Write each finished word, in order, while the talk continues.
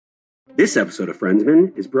This episode of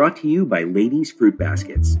Friendsman is brought to you by Ladies Fruit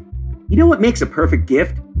Baskets. You know what makes a perfect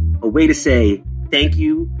gift? A way to say thank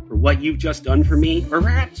you for what you've just done for me, or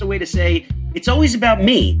perhaps a way to say it's always about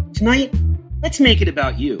me. Tonight, let's make it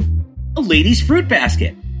about you. A Ladies Fruit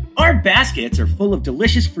Basket. Our baskets are full of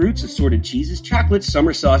delicious fruits, assorted cheeses, chocolates,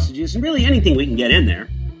 summer sausages, and really anything we can get in there.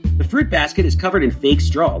 The fruit basket is covered in fake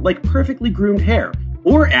straw, like perfectly groomed hair.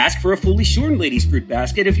 Or ask for a fully shorn Ladies Fruit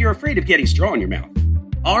Basket if you're afraid of getting straw in your mouth.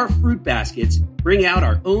 Our fruit baskets bring out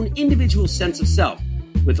our own individual sense of self,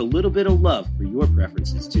 with a little bit of love for your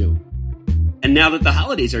preferences too. And now that the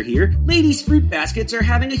holidays are here, Ladies Fruit Baskets are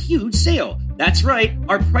having a huge sale. That's right,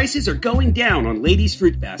 our prices are going down on Ladies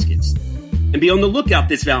Fruit Baskets. And be on the lookout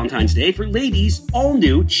this Valentine's Day for Ladies'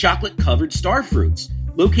 all-new chocolate-covered star fruits.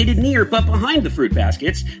 Located near but behind the fruit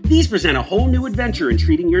baskets, these present a whole new adventure in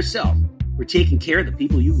treating yourself. We're taking care of the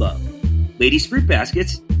people you love. Ladies Fruit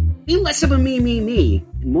Baskets, be less of a me,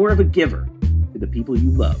 and more of a giver to the people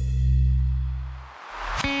you love.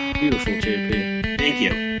 Beautiful, JP. Thank you.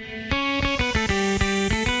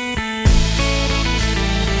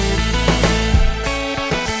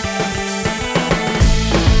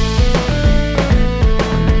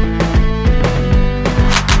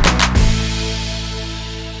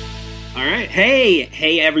 All right.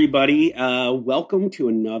 Hey, everybody. Welcome to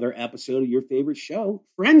another episode of your favorite show,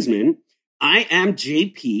 Friendsman. I am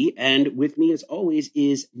JP, and with me, as always,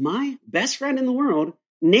 is my best friend in the world,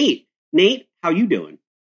 Nate. Nate, how you doing?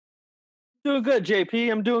 Doing good,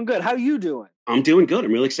 JP. I'm doing good. How you doing? I'm doing good.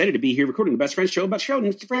 I'm really excited to be here recording the Best Friends Show about show, and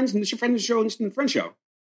it's friends, and it's your friends show, and it's the friend show.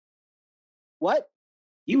 What?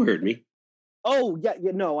 You heard me. Oh, yeah.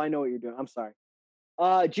 No, I know what you're doing. I'm sorry.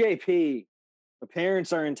 JP, the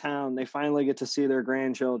parents are in town. They finally get to see their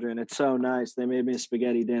grandchildren. It's so nice. They made me a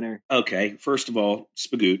spaghetti dinner. Okay, first of all,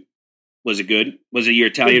 spagoot. Was it good? Was it your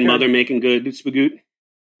Italian mother making good spagoot?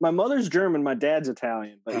 My mother's German. My dad's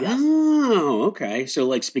Italian. But yes. Oh, okay. So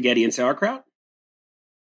like spaghetti and sauerkraut?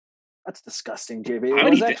 That's disgusting, JP. It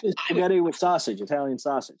was actually spaghetti with sausage, Italian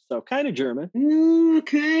sausage. So kind of German.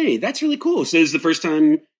 Okay, that's really cool. So this is the first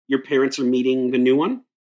time your parents are meeting the new one?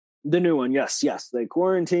 The new one, yes. They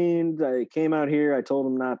quarantined. They came out here. I told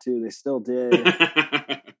them not to. They still did.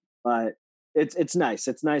 But it's nice.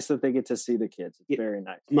 It's nice that they get to see the kids. It's very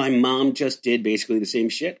nice. My mom just did basically the same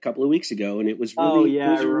shit a couple of weeks ago, and it was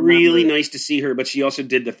really nice to see her. But she also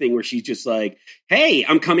did the thing where she's just like, "Hey,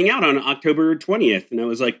 I'm coming out on October 20th," and I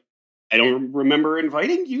was like, "I don't remember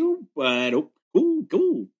inviting you, but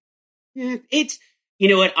cool." Yeah, it's. You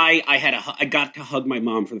know what? I got to hug my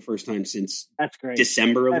mom for the first time since That's great.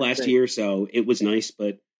 December of last year, so it was nice.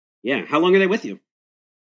 But yeah, how long are they with you?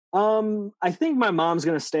 I think my mom's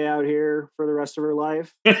gonna stay out here for the rest of her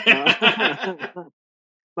life.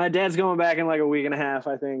 My dad's going back in like a week and a half,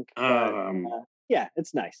 I think. Yeah,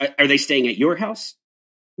 it's nice. Are they staying at your house?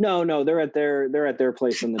 No, they're at their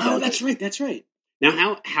place in the desert. Oh, that's right.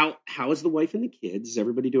 Now, how is the wife and the kids? Is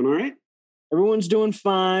everybody doing all right? Everyone's doing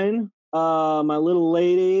fine. My little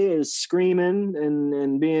lady is screaming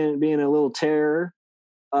and being a little terror,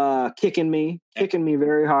 kicking me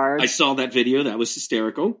very hard. I saw that video. That was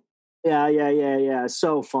hysterical. Yeah.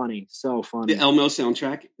 So funny. The Elmo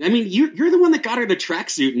soundtrack. I mean, you're the one that got her the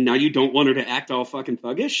tracksuit, and now you don't want her to act all fucking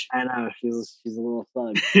thuggish. I know she's a little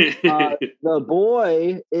thug. The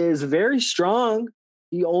boy is very strong.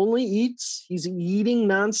 He's eating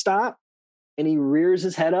nonstop, and he rears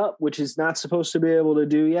his head up, which he's not supposed to be able to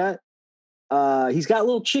do yet. He's got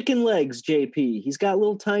little chicken legs, JP. He's got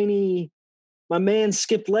little tiny. My man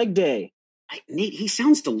skipped leg day. Nate, he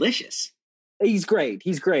sounds delicious. He's great,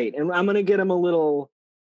 and I'm gonna get him a little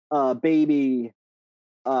baby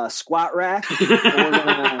squat rack.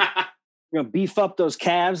 We're gonna beef up those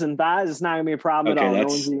calves and thighs. It's not gonna be a problem at all. No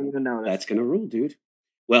one's even gonna notice. That's gonna rule, dude.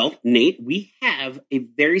 Well, Nate, we have a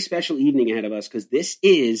very special evening ahead of us because this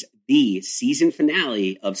is the season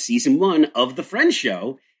finale of season 1 of The Friends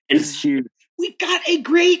Show. And it's huge. We've got a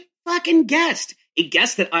great fucking guest. A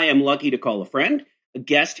guest that I am lucky to call a friend. A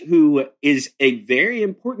guest who is a very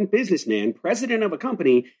important businessman, president of a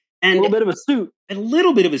company. And a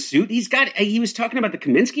little bit of a suit. He was talking about the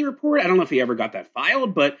Kaminsky report. I don't know if he ever got that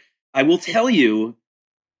filed, but I will tell you,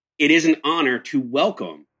 it is an honor to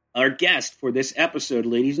welcome our guest for this episode,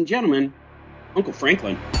 ladies and gentlemen, Uncle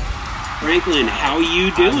Franklin. Franklin, how are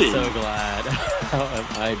you doing? I'm so glad. How am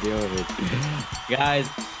I doing? Guys,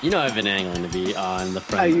 you know I've been angling to be on the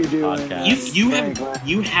Friends podcast. You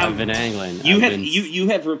have I've been angling. You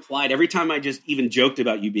have replied every time I just even joked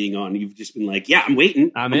about you being on. You've just been like, "Yeah, I'm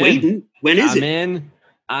waiting. I'm waiting. When is it?"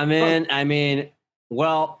 I'm in. I mean,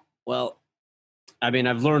 well, I mean,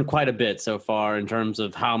 I've learned quite a bit so far in terms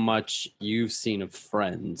of how much you've seen of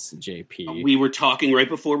Friends, JP. We were talking right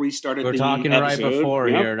before we started. We're talking episode. Right before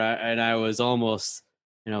here, and I was almost,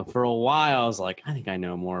 for a while, I was like, I think I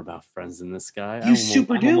know more about Friends than this guy. You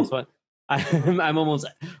super do. I'm almost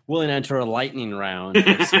willing to enter a lightning round. Of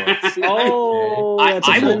sorts. That's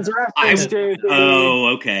a Friends reference.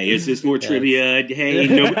 Okay. Is this more trivia? Hey,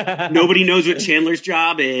 nobody knows what Chandler's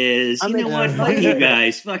job is. You know what? Fuck you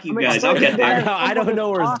guys. I'll get there. I don't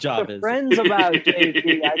know where his job is. Friends about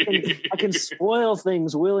JP. I can spoil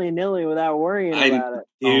things willy-nilly without worrying about it.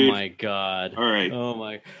 Dude. Oh my god! All right. Oh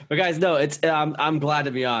my. But guys, no, it's. I'm glad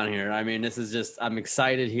to be on here. I mean, this is just. I'm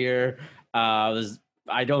excited here.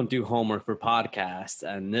 I don't do homework for podcasts,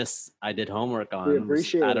 and this I did homework on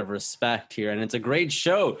out of respect here, and it's a great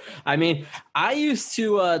show. I mean, I used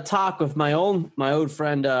to talk with my old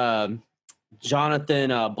friend Jonathan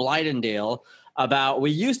Blytendale about.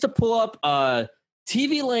 We used to pull up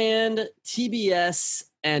TV Land, TBS,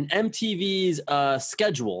 and MTV's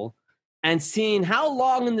schedule, and seeing how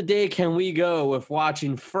long in the day can we go with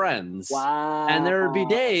watching Friends. Wow! And there would be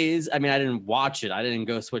days. I mean, I didn't watch it. I didn't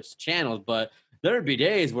go switch channels, but there would be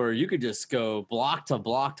days where you could just go block to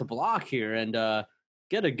block to block here and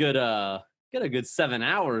get a good 7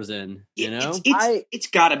 hours in. It's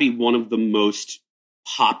got to be one of the most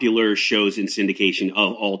popular shows in syndication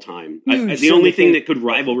of all time. The only thing that could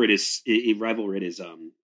rival it is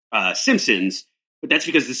Simpsons. But that's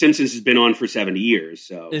because The Simpsons has been on for 70 years.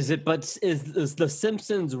 So is it? But is The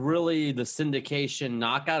Simpsons really the syndication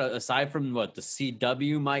knockout? Aside from what the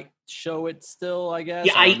CW might show it still, I guess.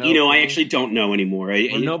 Yeah, I actually don't know anymore.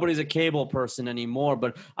 Nobody's a cable person anymore.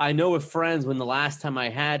 But I know with Friends, when the last time I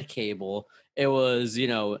had cable, it was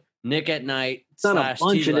Nick at Night. It's on a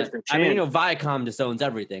bunch of different channels. I mean, Viacom just owns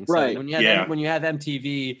everything. So right. when you have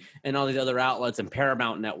MTV and all these other outlets and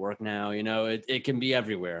Paramount Network now, it can be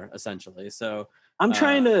everywhere essentially. So. I'm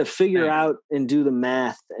trying to figure out and do the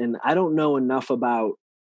math, and I don't know enough about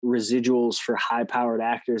residuals for high-powered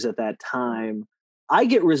actors at that time. I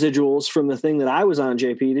get residuals from the thing that I was on,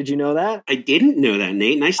 JP. Did you know that? I didn't know that,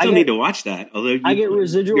 Nate, and I still need to watch that. Although I get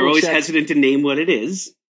residual you're always checks. hesitant to name what it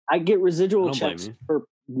is. I get residual checks for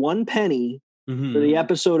 1 penny for the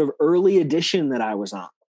episode of Early Edition that I was on.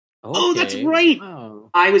 Okay. Oh, that's right.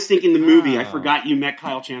 Wow. I was thinking the movie. I forgot you met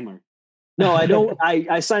Kyle Chandler. No, I don't.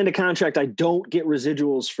 I signed a contract. I don't get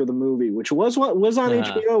residuals for the movie, which was what was on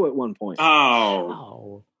HBO at one point.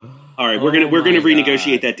 Oh. All right. We're gonna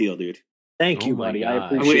renegotiate that deal, dude. Thank you, buddy. I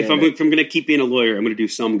appreciate it. If I'm gonna keep being a lawyer, I'm gonna do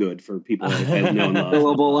some good for people I know and love.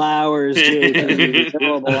 Billable hours, JP.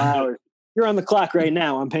 Billable hours. You're on the clock right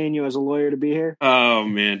now. I'm paying you as a lawyer to be here. Oh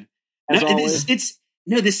man. As always.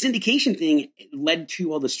 The syndication thing led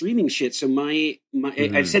to all the streaming shit. So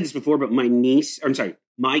I've said this before, but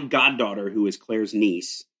my goddaughter, who is Claire's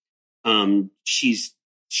niece,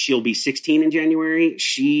 she'll be 16 in January.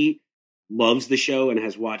 She loves the show and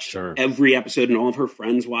has watched every episode, and all of her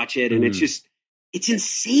friends watch it. And it's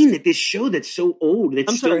insane that this show that's so old.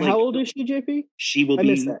 I'm sorry, how old is she, JP? She will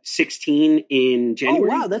be 16 in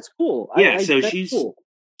January. Oh, wow, that's cool. Yeah,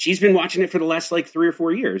 she's been watching it for the last 3 or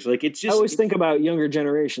 4 years. It's just. I always think about younger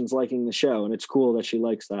generations liking the show, and it's cool that she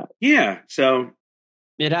likes that. Yeah, so.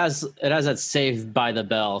 It has that Saved by the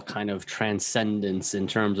Bell kind of transcendence in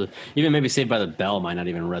terms of even maybe Saved by the Bell might not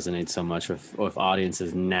even resonate so much with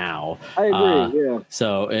audiences now. I agree. Yeah.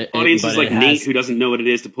 So audiences like Nate who doesn't know what it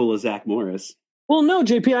is to pull a Zach Morris. Well, no,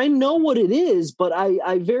 JP, I know what it is, but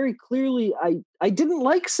I very clearly I didn't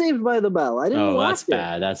like Saved by the Bell. I didn't watch that's it.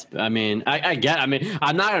 Bad. That's I get. I mean,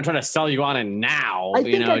 I'm not gonna try to sell you on it now. I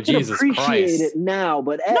think I can Jesus appreciate Christ. it now,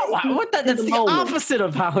 but that's the opposite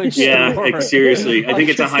of how it should work. Seriously, I think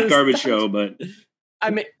it's a hot garbage show, but. I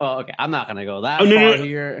mean, okay, I'm not gonna go that far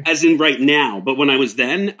here. As in right now, but when I was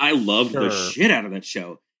then, I loved the shit out of that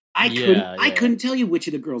show. I couldn't tell you which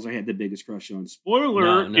of the girls I had the biggest crush on.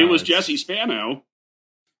 Spoiler, it was Jessie Spano.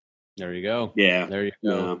 There you go. Yeah. There you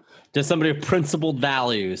go. Just somebody with principled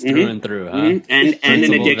values through and through, huh? And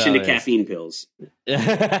an addiction to caffeine pills.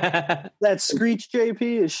 That Screech, JP?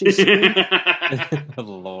 Is she Screech?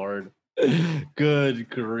 Lord. Good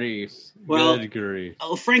grief. Well, good grief.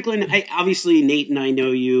 Oh, Franklin, obviously Nate and I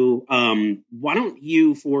know you. Why don't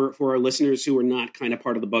you, for our listeners who are not kind of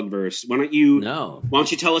part of the Bugverse, why don't you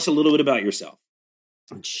tell us a little bit about yourself?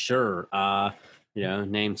 Sure.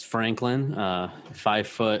 Name's Franklin,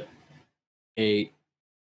 5'8",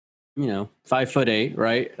 5'8",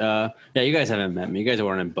 right? You guys haven't met me. You guys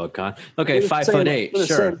weren't in BugCon. Okay, 5'8", We're the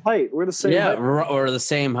same height. We're the same height. We're the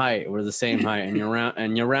same height. We're the same height.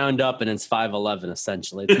 And you round up and it's 5'11",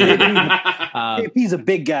 essentially. JP's a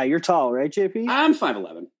big guy. You're tall, right, JP? I'm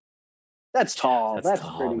 5'11". That's tall. That's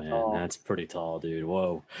tall, pretty man. tall. That's pretty tall, dude.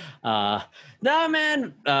 Whoa. No,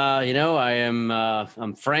 man.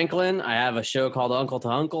 I'm Franklin. I have a show called Uncle to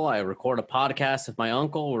Uncle. I record a podcast with my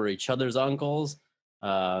uncle. We're each other's uncles.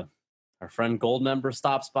 Our friend Goldmember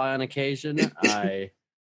stops by on occasion. I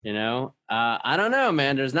don't know,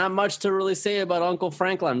 man. There's not much to really say about Uncle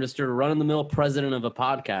Franklin. I'm just your run-of-the-mill president of a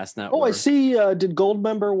podcast network. Oh, I see. Did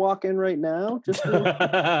Goldmember walk in right now? Just he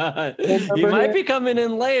might be coming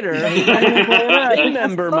in later.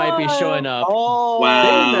 Goldmember might be showing up. Oh,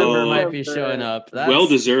 wow. Goldmember might be showing up. Well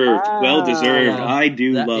deserved. Wow. Well deserved. I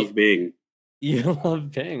do love Bing. You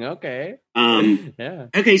love Bing, okay. Yeah.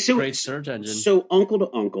 Okay, so great search engine. So Uncle to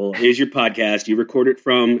Uncle is your podcast. You record it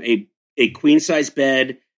from a queen-size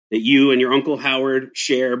bed that you and your Uncle Howard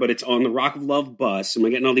share, but it's on the Rock of Love bus. Am I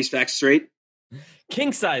getting all these facts straight?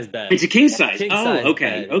 King-size bed. It's a king-size. King-size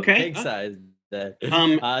okay. bed. Okay. King-size bed.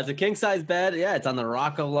 It's a king-size bed. Yeah, it's on the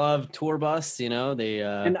Rock of Love tour bus.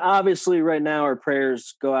 And obviously right now our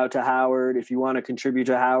prayers go out to Howard. If you want to contribute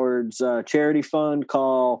to Howard's charity fund,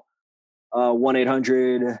 call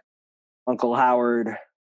 1-800 Uncle Howard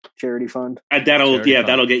charity fund. That'll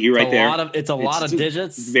get you right there. It's a lot of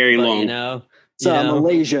digits. Very long.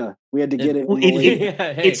 Malaysia. We had to get it.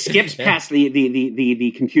 It skips past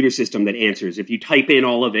the computer system that answers. If you type in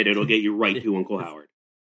all of it, it'll get you right to Uncle Howard.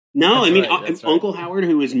 No, that's right. Uncle Howard,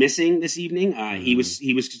 who is missing this evening, he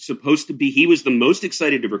was supposed to be. He was the most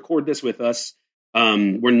excited to record this with us.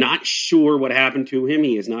 We're not sure what happened to him.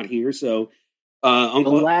 He is not here. So,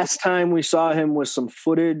 Uncle. The last time we saw him was some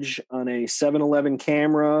footage on a 7-Eleven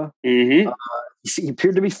camera. Mm-hmm. He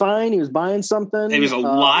appeared to be fine. He was buying something. There was a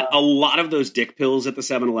lot of those dick pills at the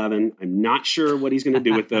 7-Eleven. I'm not sure what he's going to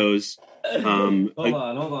do with those. Hold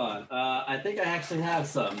on. I think I actually have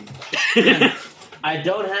some. I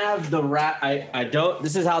don't have the wrap. I don't.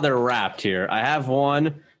 This is how they're wrapped here. I have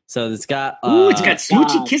one. So it's got it's got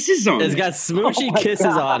smoochy kisses on it. It's got smoochy kisses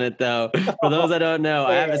on it, though. For those that don't know,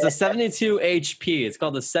 it's a 72 HP. It's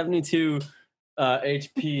called the 72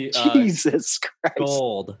 HP. Jesus Christ.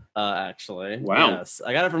 Gold, actually. Wow. Yes.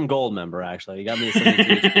 I got it from Goldmember, actually. He got me a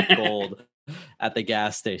 72 HP Gold at the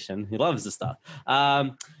gas station. He loves the stuff.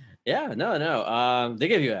 No. They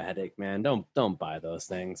give you a headache, man. Don't buy those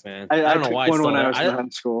things, man. I don't know why. When I was in high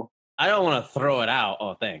school. I don't want to throw it out.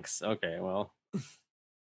 Oh, thanks. Okay, well.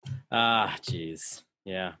 Jeez.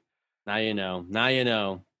 Yeah. Now you know.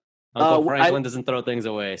 Uncle Franklin doesn't throw things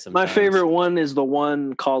away sometimes. My favorite one is the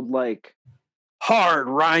one called like Hard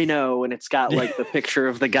Rhino, and it's got like the picture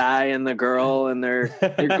of the guy and the girl, and they're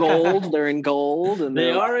gold. They're in gold, and they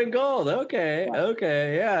are in gold. Okay.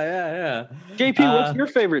 Yeah. JP, what's your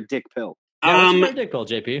favorite dick pill? What's your dick pill,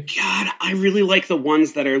 JP? God, I really like the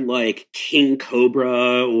ones that are like King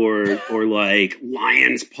Cobra or like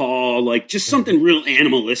Lion's Paw, like just something real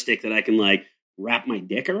animalistic that I can like wrap my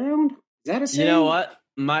dick around. Is that a saying? You know what?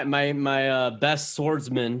 My best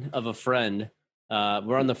swordsman of a friend.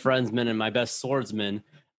 We're on the Friendsman, and my best swordsman.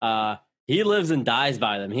 He lives and dies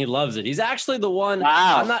by them. He loves it. He's actually the one.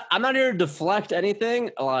 Wow. I'm not here to deflect anything.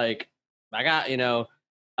 Like I got,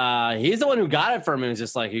 he's the one who got it for me. It was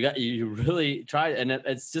just like you really tried, and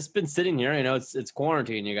it's just been sitting here. It's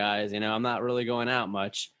quarantine, you guys. I'm not really going out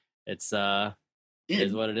much. It's it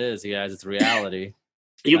is what it is, you guys. It's reality.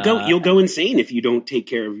 You'll go insane if you don't take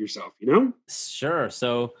care of yourself. Sure.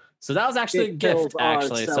 So that was actually a gift,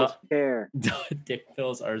 actually. So dick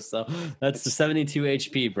pills are that's the 72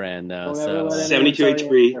 HP brand, though. So 72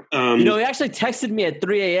 HP. He actually texted me at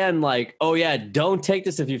 3 a.m. like, "Oh yeah, don't take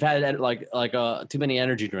this if you've had like too many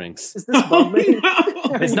energy drinks." Is this Bugmane?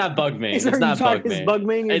 It's not Bugmane. It's not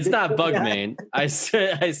Bugmane. It's not Bugmane. I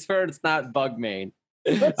swear it's not Bugmane.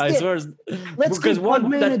 Let's get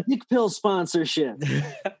Bugmane a dick pill sponsorship.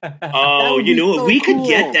 Oh, we could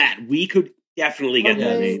get that. We could definitely get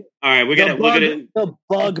that name. All right, we're gonna the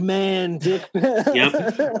Bugman dick. Yep.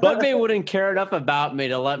 Bugman wouldn't care enough about me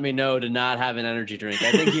to let me know to not have an energy drink.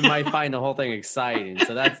 I think he might find the whole thing exciting.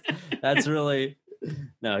 So that's really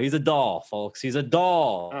no. He's a doll, folks. He's a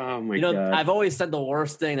doll. Oh my God. I've always said the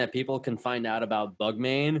worst thing that people can find out about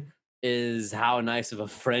Bugman is how nice of a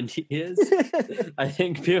friend he is. I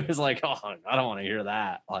think people is like, oh, I don't want to hear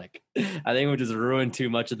that. Like, I think it would just ruin too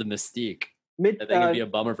much of the mystique. I think it'd be a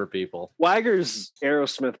bummer for people. Weiger's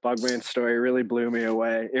Aerosmith Bugman story really blew me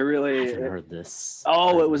away. It really. I haven't heard this.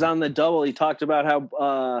 Oh, it was on the double. He talked about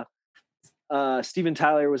how Steven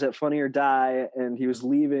Tyler was at Funny or Die, and he was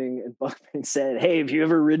leaving, and Bugman said, "Hey, have you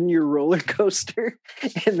ever ridden your roller coaster?"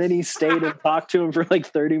 And then he stayed and talked to him for like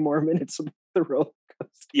 30 more minutes about the roller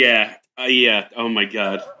coaster. Yeah. Oh my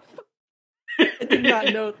God. I did not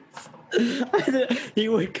know. He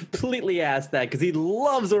would completely ask that because he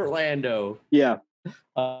loves Orlando. Yeah.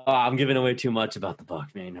 I'm giving away too much about the book,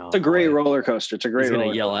 man. It's a great roller coaster. It's a great. He's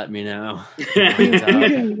gonna yell at me now. we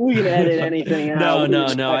can edit anything out.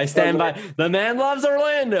 No. I stand by. The man loves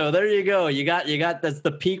Orlando. There you go. You got. That's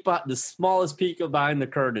the peak, the smallest peak behind the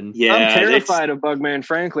curtain. Yeah, I'm terrified of Bugman.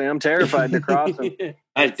 Frankly, I'm terrified to cross him.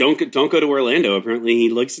 Don't go to Orlando. Apparently, he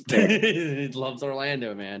looks at that. He loves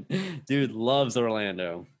Orlando, man. Dude loves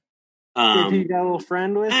Orlando. You got a little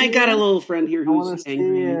friend with you? I got a little friend here who's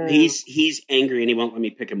angry. He's angry and he won't let me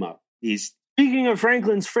pick him up. Speaking of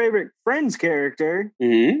Franklin's favorite Friends character.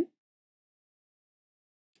 Mm-hmm.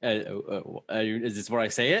 Is this where I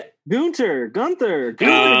say it? Gunther.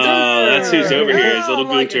 That's who's over here. Is little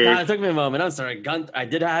Gunther. God, it took me a moment. I'm sorry. I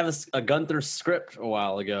did have a Gunther script a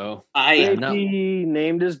while ago. He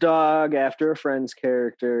named his dog after a Friends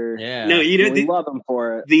character. Yeah. No, we love him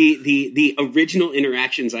for it. The original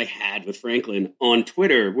interactions I had with Franklin on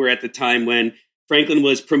Twitter were at the time when Franklin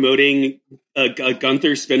was promoting a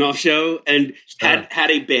Gunther spinoff show and had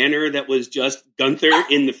a banner that was just Gunther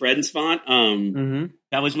in the Friends font.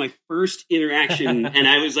 That was my first interaction, and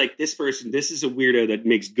I was like, "This is a weirdo that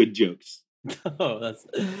makes good jokes." And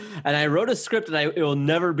I wrote a script, and it will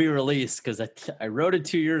never be released because I wrote it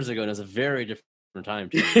 2 years ago, and it was a very different time.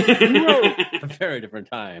 A very different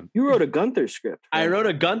time. You wrote a Gunther script. I wrote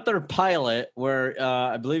a Gunther pilot where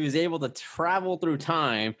I believe he's able to travel through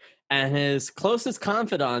time, and his closest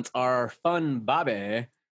confidants are Fun Bobby,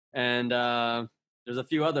 and there's a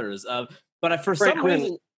few others. But for some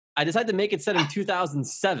reason, I decided to make it set in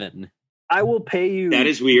 2007. I will pay you. That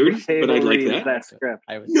is weird, but I'd like that script.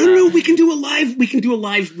 No. We can do a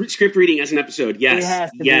live script reading as an episode.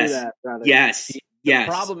 Yes. Yes. The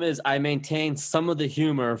problem is I maintain some of the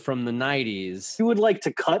humor from the 90s. You would like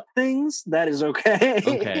to cut things? That is okay.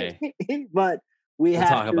 Okay. But we'll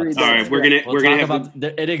talk about that. All right, we're gonna have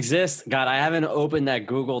it exists. God, I haven't opened that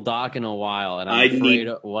Google Doc in a while, and I'm afraid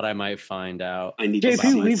of what I might find out. I need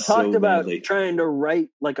JP, we've talked about trying to write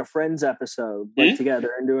like a Friends episode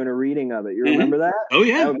together and doing a reading of it. You remember that? Oh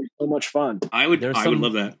yeah, that would be so much fun. I would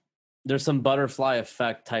love that. There's some butterfly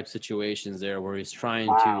effect type situations there where he's trying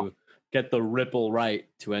to get the ripple right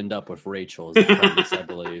to end up with Rachel, as the premise, I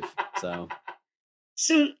believe. So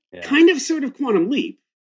kind of, sort of Quantum Leap.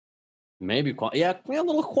 Maybe, a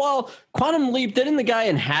little Quantum Leap. Didn't the guy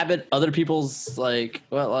inhabit other people's,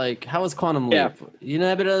 how was Quantum Leap? Yeah. You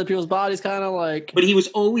inhabit other people's bodies, kind of like... But he was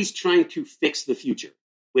always trying to fix the future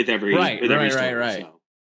with every Right.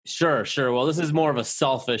 So. Sure. Well, this is more of a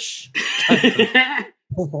selfish... I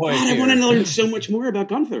want to learn so much more about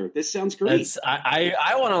Gunther. This sounds great.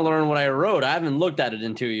 I want to learn what I wrote. I haven't looked at it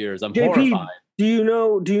in 2 years. I'm horrified. Do you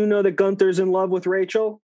know that Gunther's in love with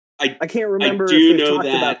Rachel? I can't remember. I do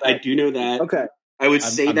know that. Okay. I would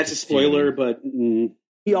say that's a spoiler, but he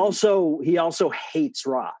also hates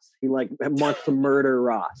Ross. He wants to murder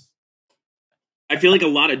Ross. I feel like a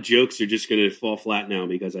lot of jokes are just going to fall flat now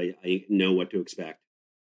because I know what to expect.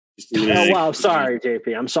 Sorry,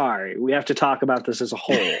 JP. I'm sorry. We have to talk about this as a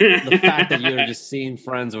whole. The fact that you're just seeing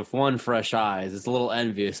Friends with one fresh eyes is a little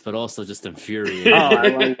envious, but also just infuriating.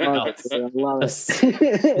 I love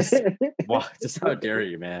it. Just how dare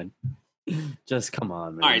you, man? Just come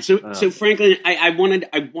on, man. All right, so Franklin, I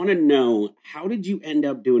want to know, how did you end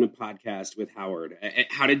up doing a podcast with Howard?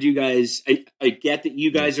 How did you guys? I get that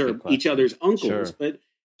you guys are each other's uncles, but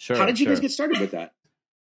how did you guys get started with that?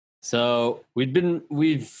 So we've been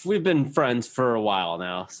friends for a while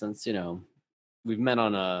now, since we've met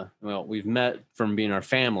from being our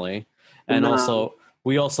family, and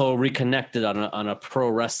we also reconnected on a pro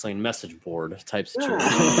wrestling message board type situation.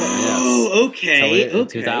 Oh, okay. So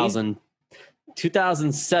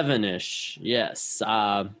 2007-ish. Yes.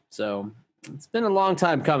 So it's been a long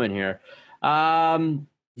time coming here.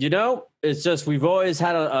 It's just we've always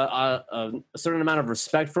had a certain amount of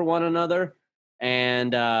respect for one another.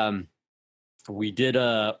 And we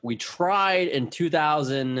tried in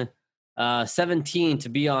 2017 to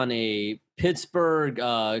be on a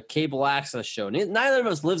Pittsburgh cable access show. Neither of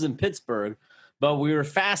us lives in Pittsburgh, but we were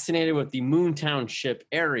fascinated with the Moon Township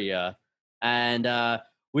area. And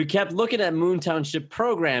we kept looking at Moon Township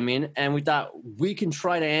programming, and we thought we can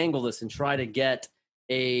try to angle this and try to get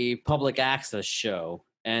a public access show.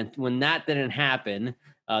 And when that didn't happen,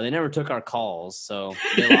 they never took our calls, so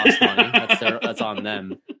they lost money. That's on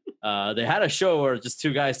them. They had a show where just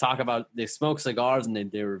two guys they smoke cigars and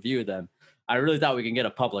they review them. I really thought we could get a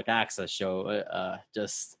public access show,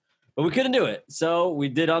 but we couldn't do it. So we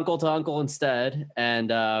did Uncle to Uncle instead,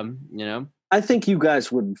 and I think you guys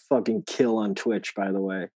would fucking kill on Twitch, by the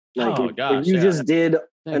way. If you just did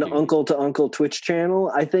Uncle to Uncle Twitch channel,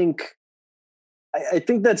 I think I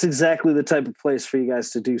think that's exactly the type of place for you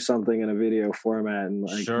guys to do something in a video format and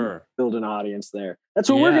build an audience there. That's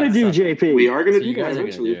what we're going to do, JP. We are going to do that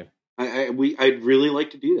eventually. I'd really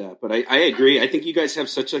like to do that, but I agree. I think you guys have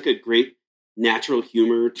such like a great natural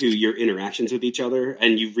humor to your interactions with each other,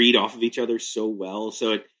 and you read off of each other so well.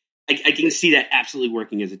 So I can see that absolutely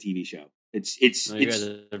working as a TV show. You guys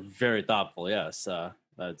are very thoughtful. Yes,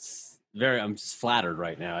 that's very. I'm just flattered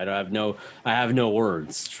right now. I have no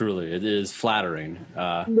words. Truly, it is flattering.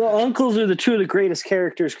 The uncles are two of the greatest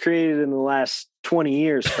characters created in the last 20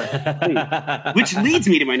 years. Which leads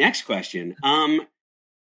me to my next question.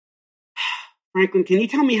 Franklin, can you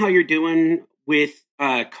tell me how you're doing with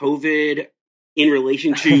COVID in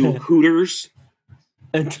relation to Hooters?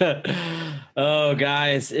 Oh,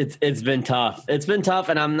 guys, it's been tough. It's been tough,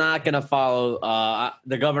 and I'm not gonna follow.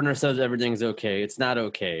 The governor says everything's okay. It's not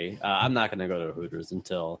okay. I'm not gonna go to Hooters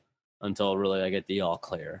until really I get the all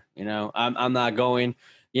clear. I'm not going.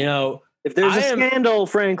 If there's a scandal,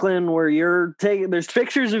 Franklin, where there's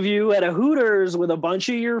pictures of you at a Hooters with a bunch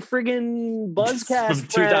of your friggin' Buzzcast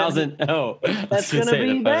 2000. Oh, that's gonna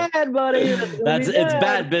be bad, buddy. It's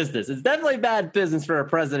bad business. It's definitely bad business for a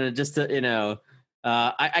president just to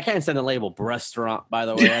I can't send the label restaurant, by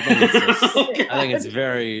the way. I think it's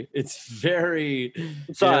very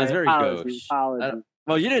gauche.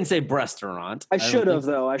 Well, you didn't say restaurant. I should have,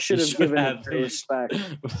 though. I should have given it respect.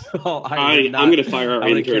 Well, I'm going to fire our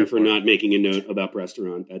intern for not making a note about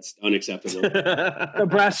restaurant. That's unacceptable. A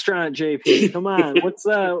restaurant, JP. Come on. What's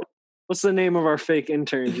the name of our fake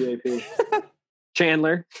intern, JP?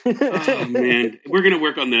 Chandler. Oh, man. We're going to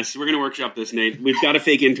work on this. We're going to workshop this, Nate. We've got a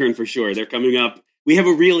fake intern for sure. They're coming up. We have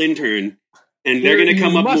a real intern, and they're going to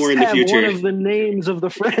come up more in the future. One of the names of the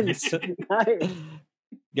friends.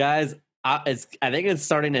 Guys, I think it's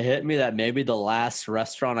starting to hit me that maybe the last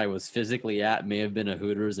restaurant I was physically at may have been a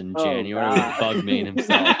Hooters in January with Bugman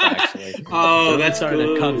himself, actually. Oh, that's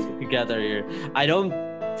starting to come together here. I don't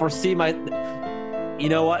foresee you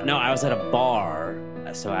know what? No, I was at a bar.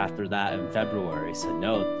 So after that in February, so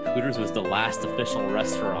no, Hooters was the last official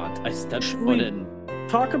restaurant I stepped foot in.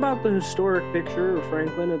 Talk about the historic picture of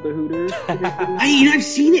Franklin at the Hooters. I've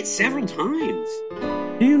seen it several times.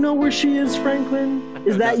 Do you know where she is, Franklin?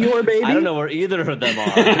 Is that your baby? I don't know where either of them are.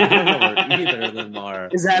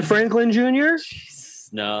 Is that Franklin Jr.?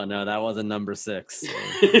 No, that wasn't number 6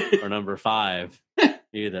 or number 5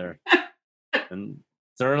 either. And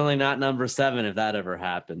certainly not number 7 if that ever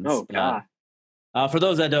happens. Oh, God. For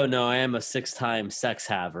those that don't know, I am a 6-time sex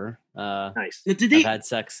haver. Nice. I've had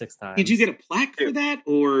sex 6 times. Did you get a plaque for that,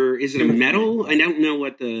 or is it a medal? I don't know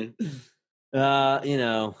what the... I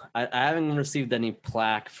haven't received any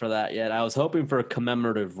plaque for that yet. I was hoping for a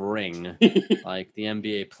commemorative ring like the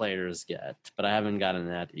NBA players get, but I haven't gotten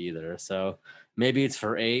that either. So maybe it's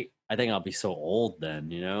for 8. I think I'll be so old then,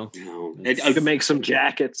 No, I could make some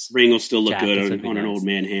jackets. Ring will still look good on an old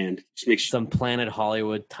man hand. Just make some Planet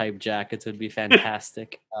Hollywood type jackets would be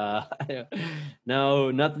fantastic.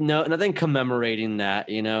 Nothing commemorating that.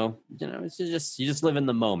 It's you just live in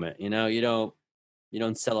the moment. You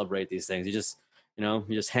don't celebrate these things. You just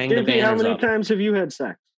hang the banners up. How many up. times have you had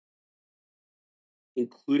sex?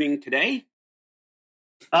 Including today?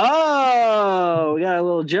 Oh, we got a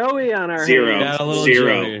little Joey on our Zero. hands.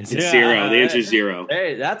 Zero. It's 0. The answer is 0.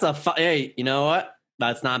 Hey, that's hey, you know what?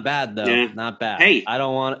 That's not bad though. Yeah. Not bad. Hey, I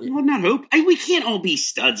don't want. Well, not hope. We can't all be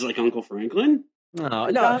studs like Uncle Franklin.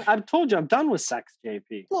 No. I've told you I'm done with sex,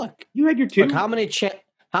 JP. Look, you had your 2. Look, how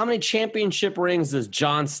many championship rings does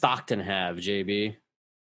John Stockton have, JB?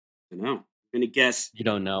 I don't know. I'm going to guess you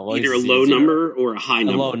don't know. Well, either a low number or a high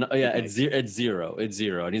number. It's 0. It's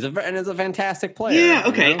 0, and he's a fantastic player. Yeah,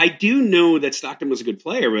 okay. I do know that Stockton was a good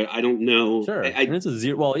player, but I don't know. Sure, and it's a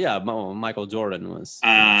 0. Well, yeah, Michael Jordan was.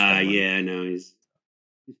 He's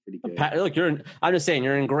pretty good. Look, I'm just saying,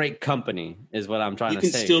 you're in great company, is what I'm trying to say.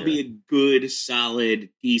 You can still be a good, solid,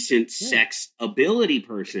 decent sex ability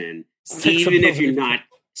person, if you're not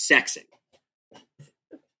sexing.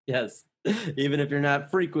 Yes. Even if you're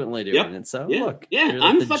not frequently doing it. So look,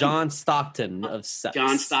 I'm the John Stockton of sex.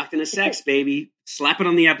 John Stockton of sex, baby. Slap it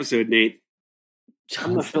on the episode, Nate.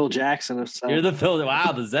 I'm the Phil Jackson of sex. You're the Phil.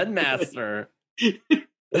 Wow, the Zen master.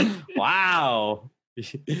 Wow.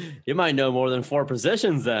 You might know more than 4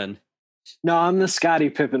 positions then. No, I'm the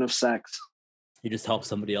Scottie Pippen of sex. You just help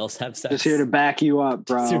somebody else have sex. Just here to back you up,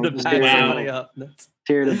 bro. Just here to back somebody up.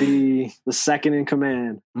 Here to be the second in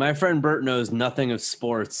command. My friend Bert knows nothing of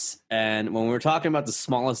sports, and when we were talking about the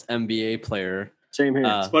smallest NBA player, same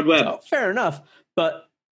here, Spud Webb. So, fair enough, but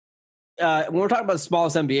when we're talking about the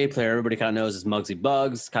smallest NBA player, everybody kind of knows is Muggsy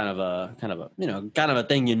Buggs, kind of a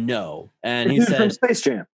thing, and he said from Space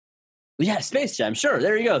Jam. Yeah, Space Jam. Sure,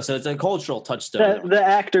 there you go. So it's a cultural touchstone. The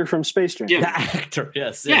actor from Space Jam. Yeah. The actor,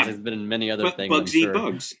 yes. He's been in many other things. Bugs eat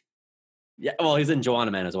bugs. Yeah, well, he's in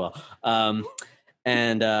Joanna Man as well.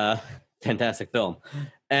 And fantastic film.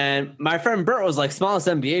 And my friend Bert was like, smallest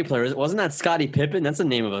NBA player. Wasn't that Scottie Pippen? That's the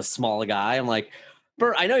name of a small guy. I'm like,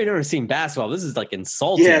 Bert, I know you've never seen basketball. This is like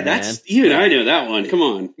insulting. Yeah, that's even I know that one. Come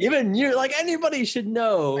on. Even you're like, anybody should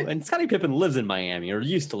know. And Scottie Pippen lives in Miami or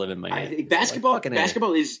used to live in Miami. I think basketball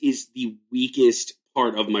is the weakest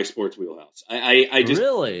part of my sports wheelhouse. I just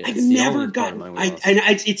really I've never gotten.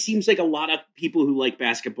 It seems like a lot of people who like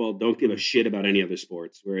basketball don't give a shit about any other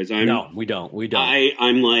sports. Whereas we don't.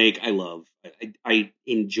 I'm like I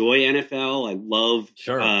enjoy NFL. I love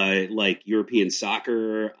like European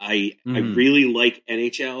soccer. I really like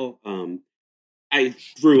NHL. I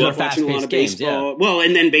grew up watching a lot of baseball. Yeah. Well,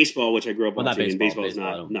 and then baseball, which I grew up watching. And baseball is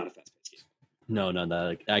not a fast. No,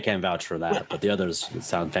 I can't vouch for that, but the others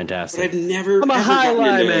sound fantastic. But I've never. I'm a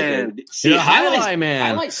highlight man. See, highlight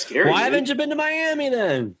man. Highlight scary. Why haven't you been to Miami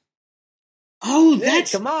then? Oh,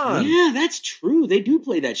 that's come on. Yeah, that's true. They do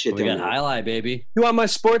play that shit. We got highlight, baby. You want my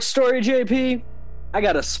sports story, JP? I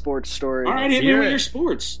got a sports story. All right, hit me with your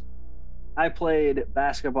sports. I played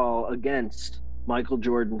basketball against Michael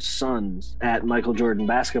Jordan's sons at Michael Jordan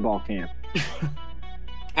basketball camp.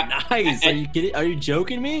 Nice. Are you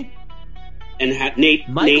joking me? And Nate,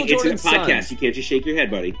 it's a podcast. Sons. You can't just shake your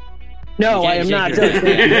head, buddy. No, I am not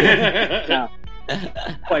joking. No.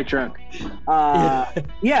 Quite drunk.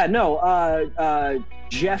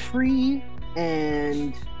 Jeffrey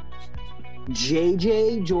and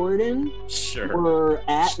JJ Jordan were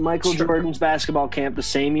at Michael Jordan's basketball camp the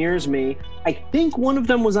same year as me. I think one of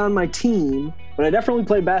them was on my team, but I definitely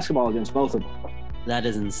played basketball against both of them. That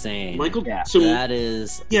is insane. That's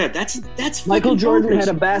Michael Jordan had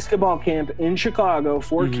a basketball camp in Chicago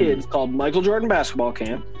for kids called Michael Jordan Basketball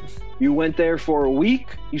Camp. You went there for a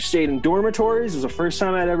week. You stayed in dormitories. It was the first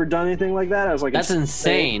time I'd ever done anything like that. I was like, that's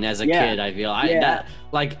insane as a kid. I feel I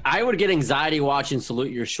would get anxiety watching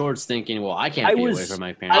Salute Your Shorts, thinking, well, I can't be away from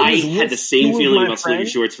my parents. I had the same feeling about Salute Your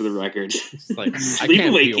Shorts, for the record. Like,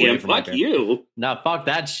 Sleepaway Camp, fuck you. No, fuck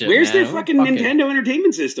that shit. Where's their fucking Nintendo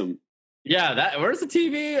Entertainment System? Yeah, where's the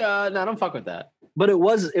TV? No, don't fuck with that. But it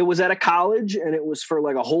was at a college, and it was for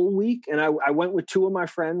like a whole week. And I went with two of my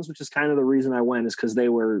friends, which is kind of the reason I went, is because they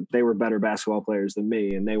were better basketball players than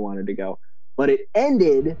me, and they wanted to go. But it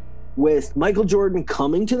ended with Michael Jordan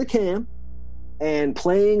coming to the camp and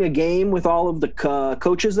playing a game with all of the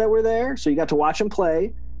coaches that were there. So you got to watch him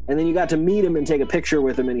play. And then you got to meet him and take a picture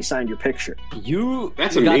with him, and he signed your picture. That's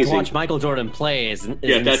amazing. Got to watch Michael Jordan play is that's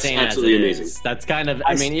insane. Absolutely amazing. That's kind of,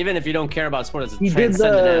 I mean, even if you don't care about sports, it's a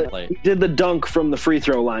transcendent athlete. He did the dunk from the free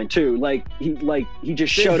throw line too. He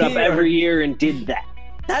just showed up every year and did that.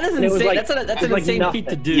 That is insane. Like, that's an insane feat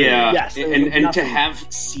to do. Yeah, yes, and to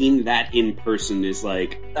have seen that in person is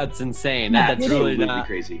like, that's insane. That's really not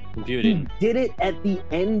crazy. Computing. He did it at the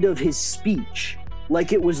end of his speech.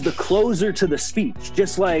 Like it was the closer to the speech.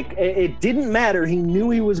 Just like it didn't matter. He knew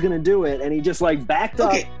he was going to do it, and he just like backed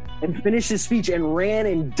up and finished his speech and ran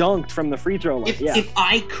and dunked from the free throw line. If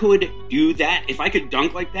I could do that, if I could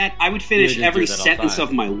dunk like that, I would finish every sentence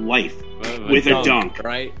of my life with a dunk.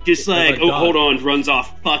 Right? Just like, hold on, runs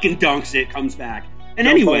off, fucking dunks it, comes back. And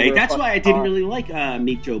anyway, that's why I didn't really like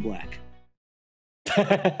Meet Joe Black. Because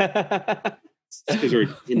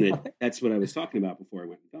that's what I was talking about before I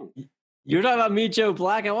went and dunked. You're talking about Meet Joe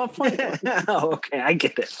Black at what point? Oh, okay. I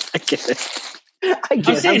get it. I'm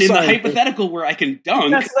saying in the hypothetical where I can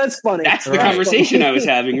dunk. That's funny. That's the conversation I was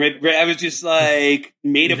having. Right? I was just like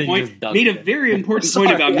made a very important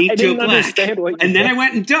point about Meet Joe Black, and then I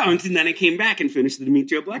went and dunked, and then I came back and finished the Meet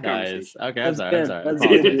Joe Black conversation. Okay, I'm sorry.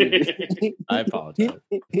 I apologize.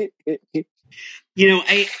 You know,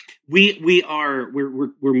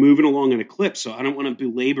 we're moving along at a clip, so I don't want to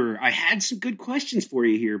belabor. I had some good questions for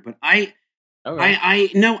you here, but I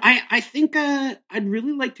think I'd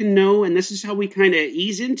really like to know, and this is how we kind of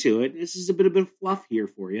ease into it. This is a bit of fluff here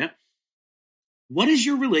for you. What is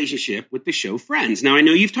your relationship with the show Friends? Now, I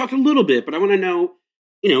know you've talked a little bit, but I want to know,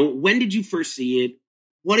 when did you first see it?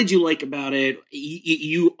 What did you like about it?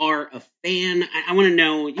 You are a fan. I want to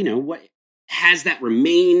know, what has that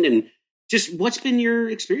remained, and just what's been your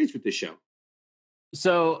experience with this show?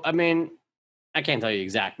 So, I mean, I can't tell you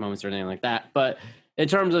exact moments or anything like that, but in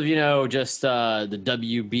terms of, just the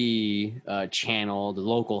WB channel, the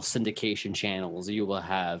local syndication channels, you will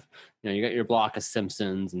have, you got your block of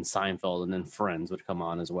Simpsons and Seinfeld, and then Friends would come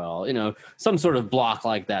on as well. Some sort of block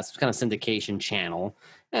like that, some kind of syndication channel.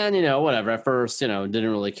 And, whatever. At first, didn't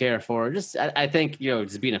really care for it. I think,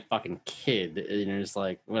 just being a fucking kid, just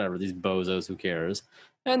like, whatever, these bozos, who cares?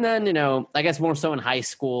 And then, I guess more so in high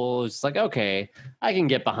school, it's like, okay, I can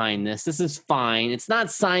get behind this. This is fine. It's not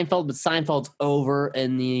Seinfeld, but Seinfeld's over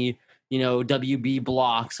in the, WB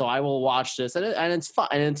block. So I will watch this and it's fine.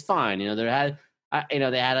 And it's fine. They had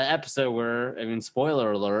an episode where,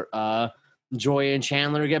 spoiler alert, Joy and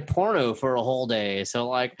Chandler get porno for a whole day. So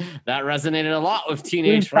like that resonated a lot with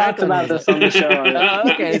teenage Franklin. We talked about this on the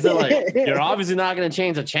show. Okay. So like, you're obviously not going to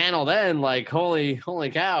change the channel then, like, holy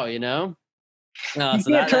cow, you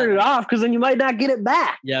can't turn it off because then you might not get it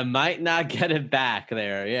back. Yeah, might not get it back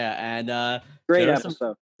there. Yeah, and great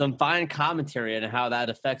episode. Some fine commentary on how that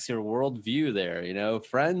affects your worldview there.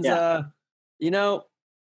 Friends. Yeah.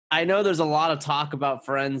 I know there's a lot of talk about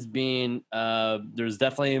Friends being. There's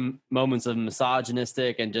definitely moments of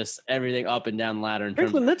misogynistic and just everything up and down the ladder.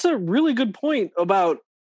 Franklin, that's a really good point about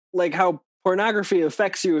like how pornography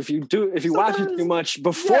affects you if you watch it too much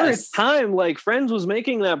before its time. Like Friends was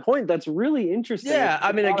making that point. That's really interesting. Yeah,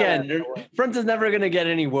 I mean, again, Friends is never going to get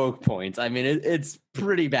any woke points. I mean, it's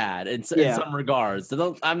pretty bad in some regards.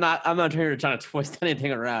 So I'm not here trying to twist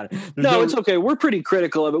anything around. It's okay. We're pretty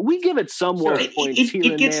critical of it. We give it some woke points.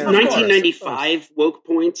 It gets 1995 woke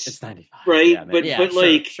points. It's 95, right? Yeah, but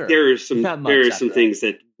there are some things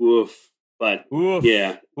that woof. But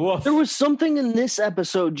yeah, there was something in this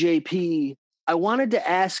episode, JP. I wanted to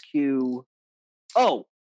ask you. Oh,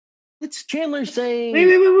 it's Chandler saying.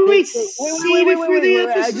 Wait.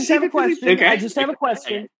 I just have a question. Okay. I just have a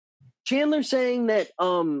question. Okay. Chandler saying that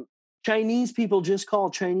Chinese people just call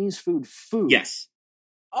Chinese food. Yes.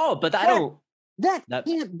 Oh, but that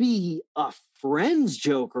can't be a Friends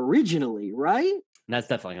joke originally, right? That's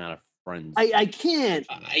definitely not a Friends. I can't.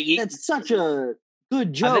 That's such a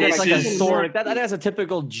good joke. I think it's like a sword. That's a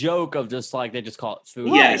typical joke of just like they just call it food.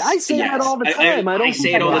 Yes, I say that all the time. I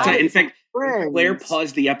say it all the time. In fact, Claire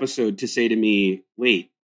paused the episode to say to me, "Wait,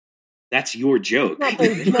 that's your joke." I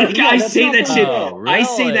say that shit. Really? I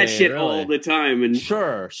say that shit all the time. And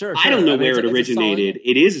sure. I don't know where it originated.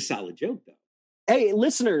 It is a solid joke, though. Hey,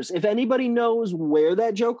 listeners, if anybody knows where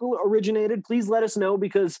that joke originated, please let us know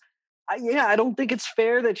because. I don't think it's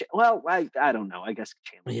fair that. I don't know. I guess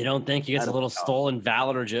Chandler. You don't think he gets a little stolen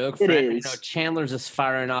valor joke? It is. Chandler's just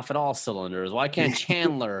firing off at all cylinders. Why can't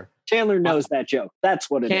Chandler? Chandler knows that joke. That's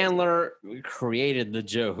what it Chandler created the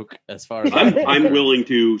joke. As far as I'm willing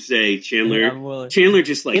to say, Chandler. Chandler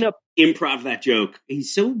just like improv that joke.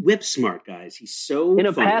 He's so whip smart, guys. He's so. In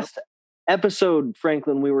a past episode,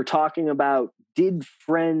 Franklin, we were talking about did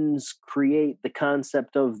Friends create the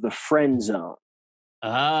concept of the friend zone?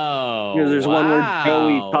 Oh, there's one where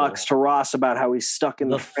Joey talks to Ross about how he's stuck in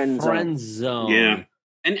the friend zone. Yeah.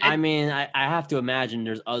 And I mean, I have to imagine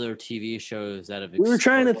there's other TV shows that have. We were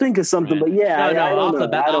trying to think of something, but off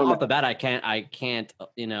the bat, I can't,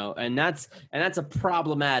 and that's a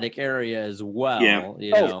problematic area as well.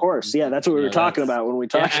 Yeah, of course, that's what we were talking about when we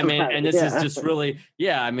talked. I mean, and this is just really,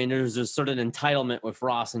 I mean, there's a certain entitlement with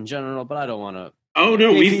Ross in general, but I don't want to. Oh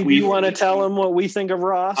no, we want to tell him what we think of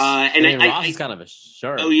Ross. Ross is kind of a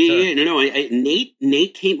sure. Oh yeah, no.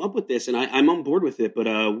 Nate came up with this, and I'm on board with it.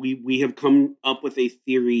 But we have come up with a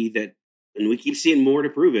theory that, and we keep seeing more to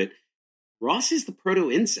prove it. Ross is the proto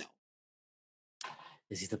incel.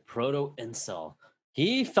 Is he the proto incel?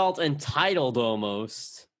 He felt entitled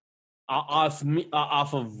almost off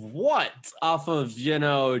of what? Off of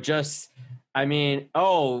just. I mean,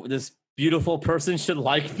 this. Beautiful person should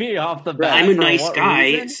like me off the bat. I'm a nice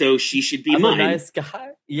guy, so she should be mine. I'm a nice guy.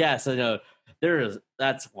 Yes, I know.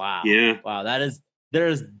 That's wow. Yeah. Wow. There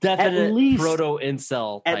is definite proto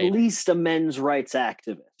incel. At least a men's rights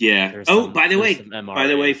activist. Yeah. By the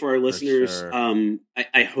way, for our listeners, sure.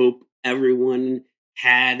 I hope everyone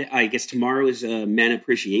had. I guess tomorrow is Men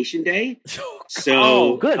Appreciation Day,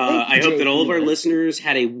 so good. I hope that all of our listeners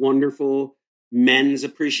had a wonderful Men's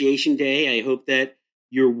Appreciation Day. I hope that.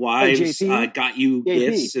 Your wives got you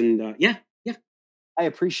gifts, and yeah. I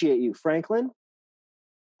appreciate you, Franklin.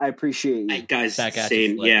 I appreciate you, guys.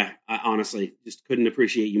 Same, yeah. Honestly, just couldn't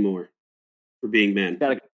appreciate you more for being men.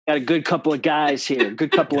 Got a good couple of guys here.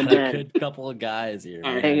 Good couple of men. Good couple of guys here.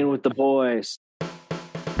 Hanging with the boys.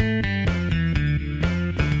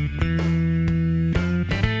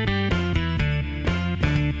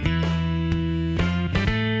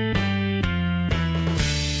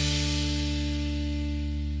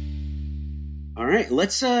 All right,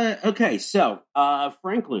 let's okay, so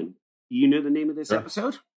Franklin, do you know the name of this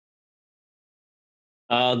episode?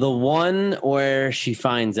 The one where she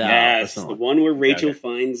finds out. Yes, the one where Rachel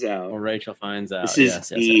finds out. Where Rachel finds out. This is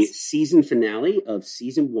the season finale of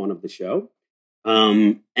season 1 of the show.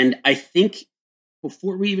 And I think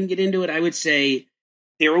before we even get into it, I would say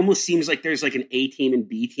there almost seems like there's like an A team and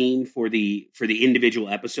B team for the individual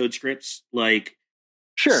episode scripts. Like,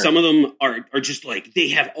 sure, some of them are just like, they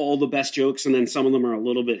have all the best jokes, and then some of them are a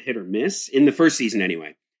little bit hit or miss in the first season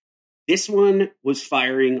anyway. This one was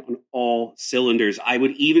firing on all cylinders. I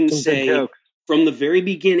would even say from the very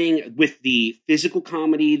beginning, with the physical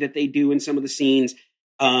comedy that they do in some of the scenes,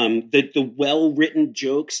 the well-written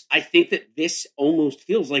jokes, I think that this almost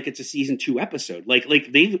feels like it's a season 2 episode.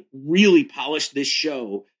 Like they've really polished this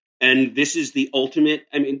show, and this is the ultimate,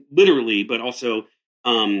 I mean, literally, but also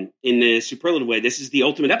in the superlative way, this is the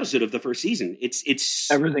ultimate episode of the first season. It's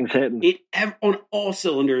everything's hitting. On all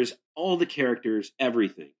cylinders, all the characters,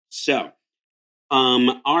 everything. So,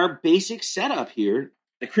 our basic setup here,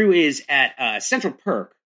 the crew is at Central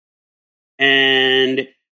Perk, and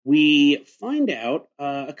we find out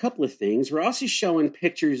a couple of things. Ross is showing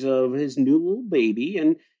pictures of his new little baby,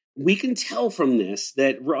 and we can tell from this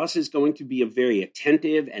that Ross is going to be a very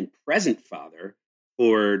attentive and present father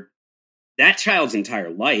for that child's entire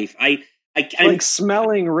life. I'm like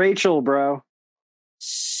smelling Rachel, bro.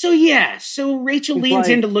 So Rachel leans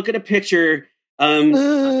in to look at a picture.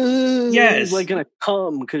 Yes, like gonna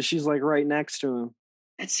come because she's like right next to him.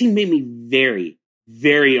 That scene made me very,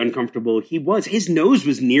 very uncomfortable. His nose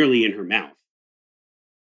was nearly in her mouth.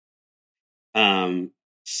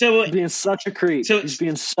 So he's being such a creep. He's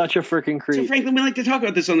being such a freaking creep. So Franklin, we like to talk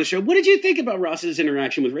about this on the show. What did you think about Ross's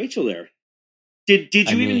interaction with Rachel there? Did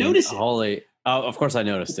you even notice it? Of course I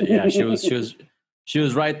noticed it. Yeah, she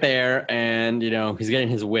was right there, and he's getting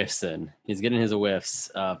his whiffs in. He's getting his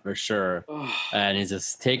whiffs for sure, and he's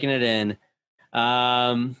just taking it in.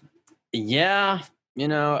 Yeah,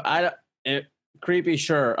 creepy,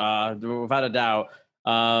 sure, without a doubt.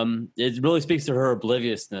 It really speaks to her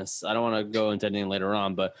obliviousness. I don't want to go into anything later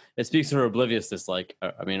on, but it speaks to her obliviousness. Like,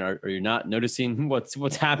 I mean, are you not noticing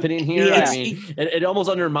what's happening here? Yeah, I mean, it almost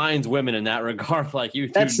undermines women in that regard. Like, you.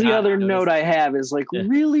 That's the other note I have is like,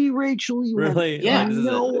 really, Rachel? You really? Have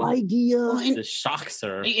no idea. It shocks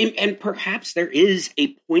her. And perhaps there is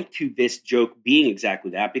a point to this joke being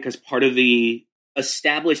exactly that, because part of the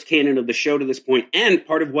established canon of the show to this point, and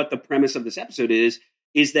part of what the premise of this episode is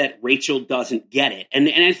that Rachel doesn't get it. And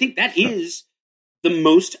I think that is the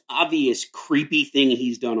most obvious creepy thing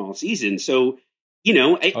he's done all season. So,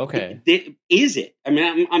 okay. Is it? I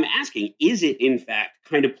mean, I'm asking, is it in fact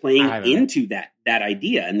kind of playing into that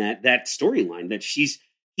idea and that storyline that he's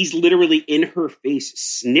literally in her face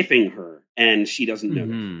sniffing her and she doesn't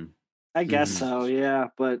know? I guess so, yeah.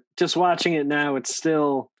 But just watching it now, it's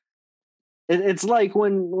still... It's like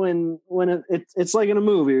when it's like in a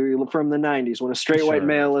movie from the 90s when a straight white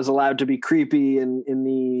male is allowed to be creepy in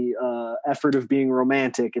the effort of being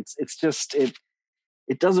romantic. It's just it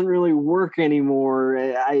doesn't really work anymore.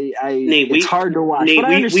 Nate, it's hard to watch. Nate,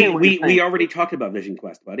 but I understand we already talked about Vision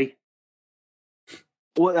Quest, buddy.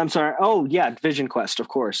 What? I'm sorry. Oh yeah, Vision Quest. Of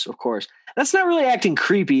course. That's not really acting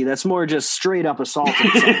creepy. That's more just straight up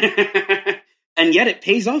assaulting someone. And yet it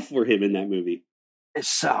pays off for him in that movie. It's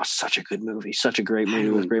such a good movie, such a great movie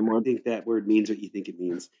with great more. I think that word means what you think it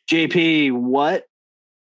means. JP,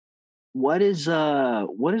 what is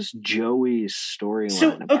Joey's storyline?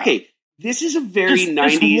 So about? Okay, this is a very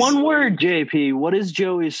 90s. Just one word, JP. What is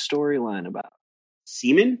Joey's storyline about?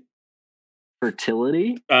 Semen?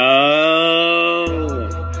 Fertility? Oh.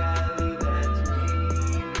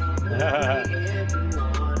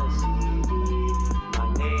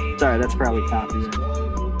 Sorry, that's probably copyright.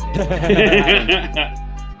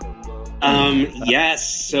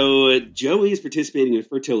 Yes. So Joey is participating in a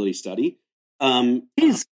fertility study.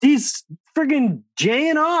 He's friggin'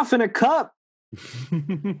 jaying off in a cup.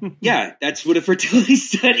 Yeah, that's what a fertility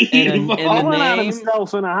study involves. Falling on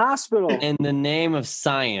himself in a hospital. In the name of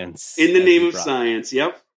science. In the name of science.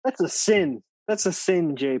 Yep. That's a sin. That's a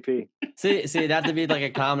sin, JP. See, it'd have to be like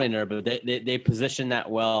a comedy nerd, but they position that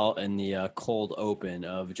well in the cold open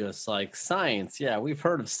of just like science. Yeah, we've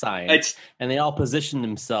heard of science, and they all position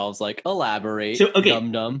themselves like elaborate. So okay,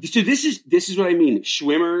 dum-dum. So this is what I mean.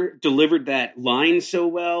 Schwimmer delivered that line so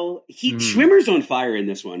well. Schwimmer's on fire in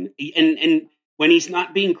this one, and when he's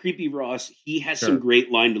not being creepy Ross, he has some great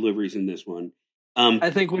line deliveries in this one.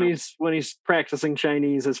 I think when he's practicing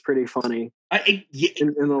Chinese, it's pretty funny. In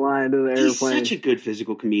the line to the airplane, he's such a good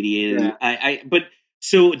physical comedian. Yeah. But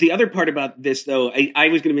so the other part about this, though, I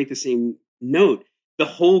was going to make the same note. The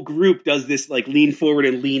whole group does this like lean forward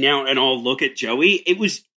and lean out and all look at Joey. It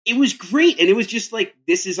was great, and it was just like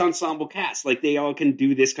this is ensemble cast. Like they all can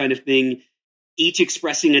do this kind of thing, each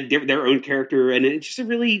expressing their own character, and it's just a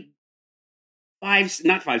really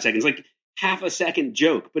not 5 seconds, like half a second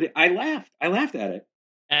joke, but I laughed at it.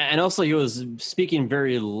 And also he was speaking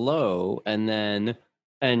very low, and then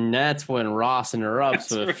And that's when Ross interrupts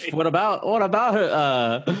That's with, right. "What about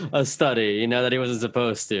a study? That he wasn't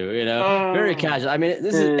supposed to. Very casual. I mean,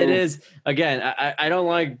 it is again. I don't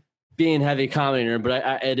like being heavy comedy nerd,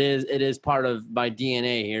 but it is part of my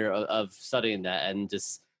DNA here of studying that and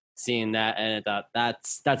just seeing that, and I thought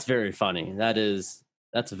that's very funny.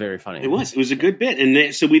 That's very funny. It was a good bit,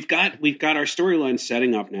 and so we've got our storyline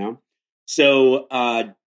setting up now. So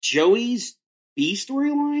Joey's B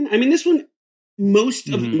storyline. I mean, this one. Most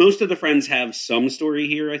of the friends have some story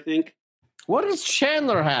here, I think. What does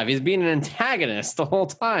Chandler have? He's being an antagonist the whole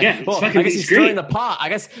time. Yeah, I guess he's stirring the pot. I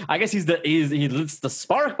guess he lit the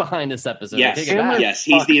spark behind this episode. Yes,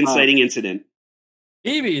 he's the inciting incident.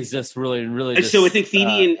 Phoebe is just really. Just, so I think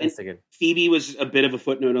Phoebe Phoebe was a bit of a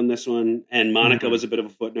footnote on this one, and Monica was a bit of a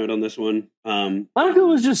footnote on this one. Monica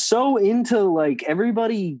was just so into like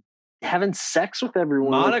everybody having sex with everyone.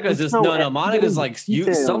 Monica's just Monica's like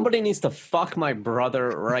somebody needs to fuck my brother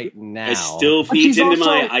right now. I still feeds into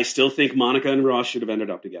I still think Monica and Ross should have ended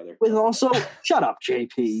up together. With also, shut up,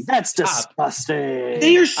 JP. That's disgusting.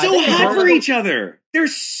 They are so hot for each other. They're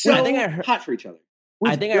so hot for each other.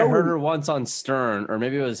 I think I heard her once on Stern, or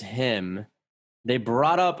maybe it was him. They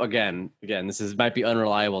brought up again. This might be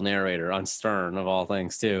unreliable narrator on Stern of all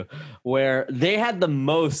things too, where they had the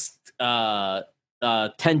most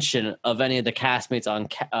tension of any of the castmates on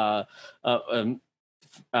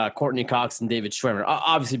Courtney Cox and David Schwimmer.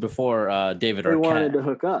 Obviously, before David Arquette. They wanted to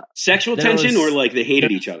hook up. Sexual tension, or like they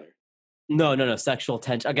hated each other. No, sexual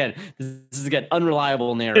tension. Again, this is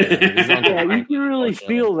unreliable narrative. Yeah, you can really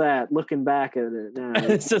feel that looking back at it now.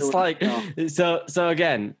 It's just like so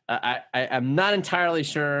again, I'm not entirely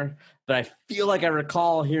sure, but I feel like I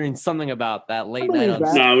recall hearing something about that late night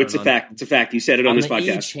on No, it's a fact. It's a fact. You said it on this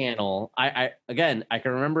podcast. E channel. I can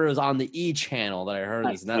remember it was on the E channel that I heard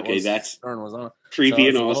this. And that Stern was on. Creepy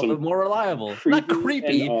and awesome. A little bit more reliable. Not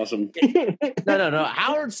creepy. And awesome. No.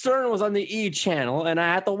 Howard Stern was on the E channel, and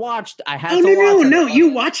I had to watch. No.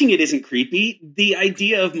 You watching it isn't creepy. The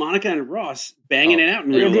idea of Monica and Ross banging it out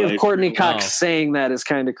in real life. The idea of Courtney Cox saying that is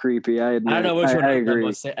kind of creepy. I don't know which one. I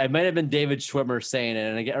agree. It might have been David Schwimmer saying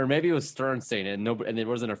it, or maybe it was Stern saying it, and there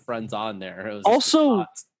wasn't a friends on there. It was also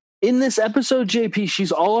in this episode, JP,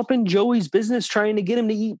 she's all up in Joey's business trying to get him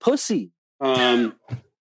to eat pussy.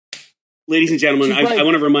 Ladies and gentlemen, I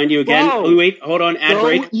want to remind you again. Oh, wait, hold on. Ad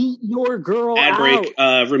break. Eat your girl Ad break.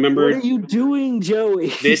 Remember, what are you doing,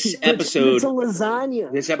 Joey? This episode, it's a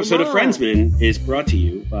lasagna. This episode of Friendsman is brought to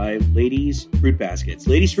you by Ladies Fruit Baskets.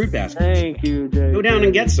 Ladies Fruit Baskets. Thank you, JP. Go down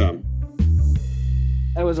and get some.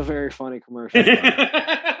 That was a very funny commercial. Did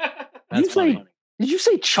you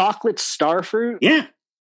say chocolate starfruit? Yeah.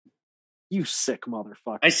 You sick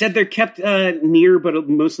motherfucker. I said they're kept near, but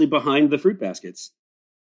mostly behind the fruit baskets.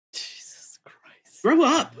 Jesus Christ. Grow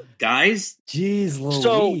up, guys. Jeez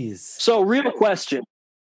Louise. So real question.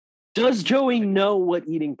 Does Joey know what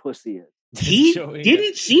eating pussy is? He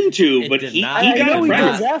didn't seem to, but he got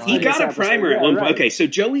a primer at one point. Okay, so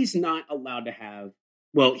Joey's not allowed to have,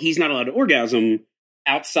 he's not allowed to orgasm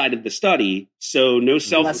outside of the study, so no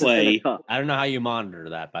self-play. I don't know how you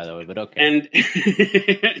monitor that, by the way, but okay. And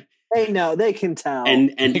they can tell.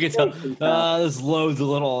 And they can tell. This load's a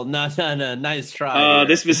little. No, nice try.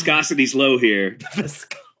 This viscosity's low here.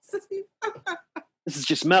 Viscosity. This is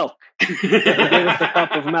just milk. He gave us a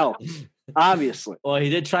cup of milk. Obviously. Well, he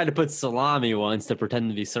did try to put salami once to pretend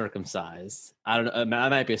to be circumcised. I don't know. That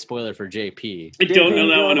might be a spoiler for JP. I don't know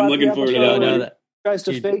that one. I'm looking forward to that one. Tries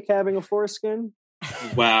to fake having a foreskin.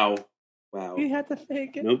 Wow. He had to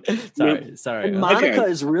fake it. Nope. Sorry. And Monica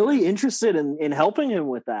is really interested in helping him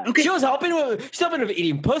with that. Okay. She's helping him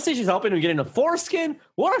eating pussy. She's helping him getting a foreskin.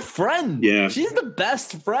 What a friend. Yeah. She's the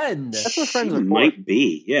best friend. That's what friends are for. Might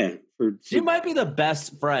be. Yeah. She might be the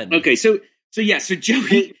best friend. Okay. So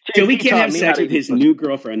Joey can't have sex with his new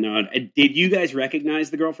girlfriend now. Did you guys recognize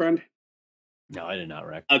the girlfriend? No, I did not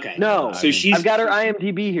recognize. Okay. No. So I've got her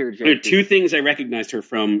IMDb here, JP. There are two things I recognized her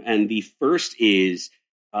from, and the first is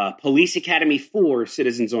Police Academy 4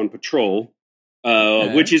 Citizens on Patrol,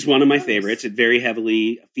 which is one of my favorites. It very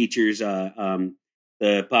heavily features the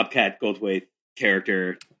Bobcat Goldthwait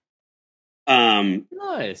character.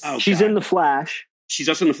 Nice. Oh, she's in The Flash. She's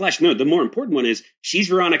also in The Flash. No, the more important one is she's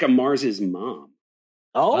Veronica Mars's mom.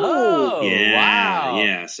 Oh, yeah, wow.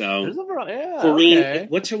 Yeah, so Corrine, okay.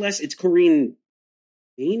 What's her last? It's Corrine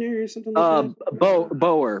Boehner or something like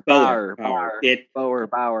that?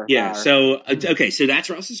 Bauer. Yeah, so, okay, so that's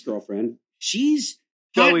Ross's girlfriend. She's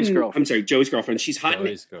Joey's girlfriend. I'm sorry, Joey's girlfriend. She's hot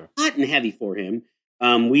and heavy for him.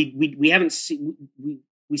 We haven't seen,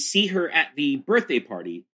 we see her at the birthday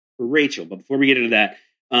party for Rachel, but before we get into that,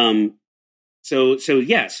 So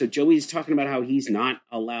Joey's talking about how he's not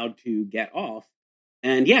allowed to get off.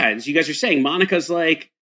 And yeah, as you guys are saying, Monica's like,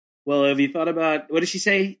 well, have you thought about, what does she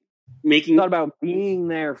say? Thought about being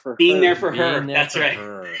there for her. That's right.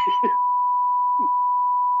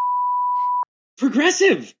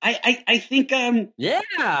 Progressive. I think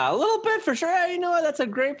yeah, a little bit for sure. You know what? That's a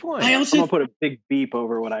great point. I'm gonna put a big beep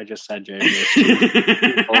over what I just said, JP.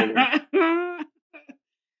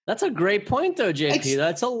 That's a great point though, JP.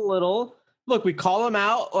 That's a little, look, we call him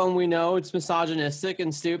out when we know it's misogynistic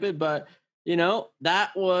and stupid, but you know,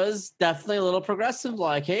 that was definitely a little progressive,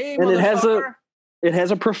 like, hey, and it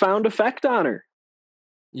has a profound effect on her.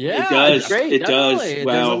 Yeah, it does. Great, it does.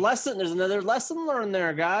 Wow. There's a lesson. There's another lesson learned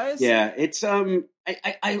there, guys. Yeah, it's I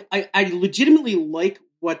legitimately like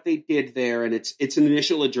what they did there, and it's an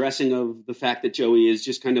initial addressing of the fact that Joey is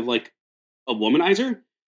just kind of like a womanizer,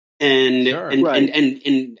 and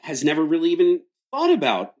and has never really even thought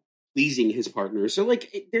about pleasing his partner. So like,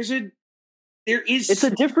 it's a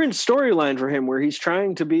different storyline for him where he's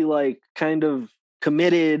trying to be like kind of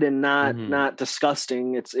committed and not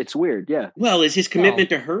disgusting. It's weird. Yeah. Well, is his commitment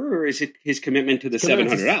to her, or is it his commitment to the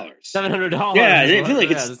 $700? $700. Yeah, I feel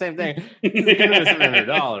like it's the same thing.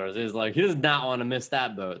 $700 is like, he does not want to miss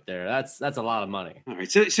that boat there. That's a lot of money. All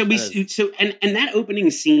right. So that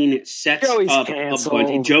opening scene sets Joey's up canceled. a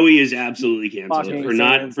bunch. Joey is absolutely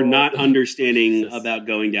canceled for not understanding about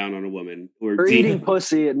going down on a woman or eating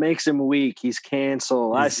pussy. It makes him weak. He's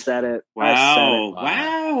canceled. I said it.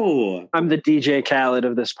 Wow. I'm the DJ Khaled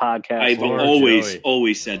of this podcast. I've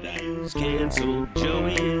always said that.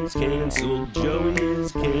 Joey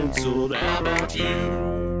is canceled. How about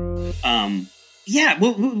you? Yeah.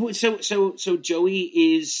 Well, so Joey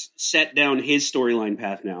is set down his storyline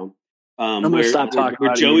path now. I'm gonna stop talking.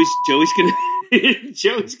 Where Joey's gonna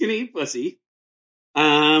eat pussy.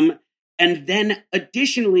 And then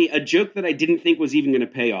additionally, a joke that I didn't think was even going to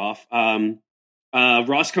pay off.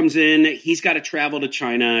 Ross comes in. He's got to travel to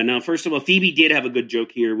China. Now, first of all, Phoebe did have a good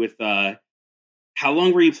joke here with how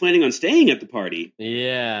long were you planning on staying at the party?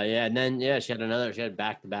 Yeah. And then, she had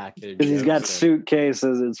back-to-back. Because he's got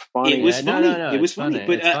suitcases. It's funny. It was funny. No, it was funny.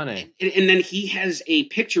 But, funny. And then he has a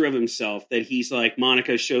picture of himself that he's like,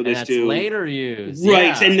 Monica, show this to. Later used.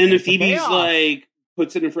 Right. Yeah. And then Phoebe's like,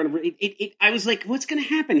 puts it in front of her. I was like, what's going to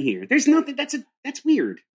happen here? There's nothing. That's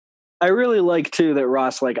weird. I really like too that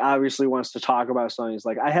Ross like obviously wants to talk about something. He's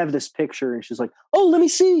like, I have this picture, and she's like, oh, let me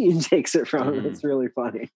see, and takes it from him. It's really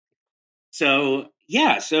funny. So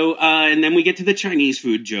and then we get to the Chinese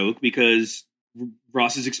food joke because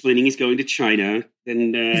Ross is explaining he's going to China,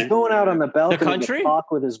 and he's going out on the balcony to talk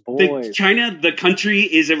with his boys. The country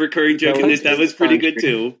is a recurring joke in this. That was pretty good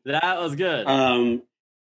too. That was good. And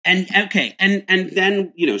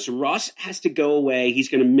then so Ross has to go away. He's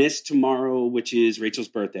going to miss tomorrow, which is Rachel's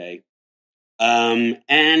birthday. And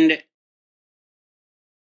in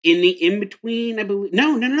the in-between, I believe...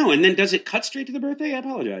 No. And then does it cut straight to the birthday? I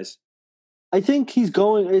apologize. I think he's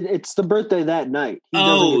going... It's the birthday that night.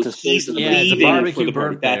 He's leaving it's a barbecue for the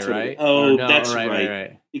birthday, that's right? That's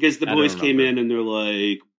right. Because the boys came in and they're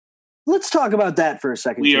like... Let's talk about that for a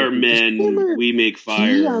second. We are men. We make fire.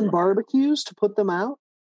 Pee on barbecues to put them out?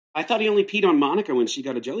 I thought he only peed on Monica when she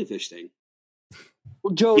got a jellyfish sting.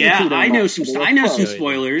 Well, Joe... Yeah, I know some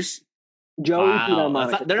spoilers. Joey peed on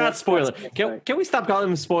Monica. They're not spoilers. Can we stop calling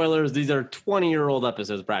them spoilers? These are 20-year-old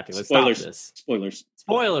episodes practically. Spoilers. Stop this.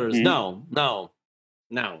 Spoilers. Mm-hmm.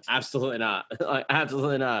 No, absolutely not.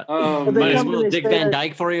 Absolutely not. Might as well Dick Van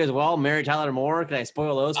Dyke for you as well. Mary Tyler Moore. Can I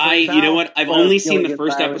spoil those? You know what? I've only seen the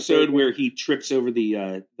first episode where he trips over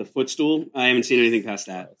the footstool. I haven't seen anything past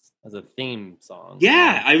that. As a theme song.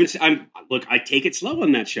 Yeah, I haven't. I take it slow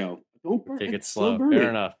on that show. Don't burn take it slow.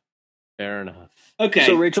 Fair enough. Okay.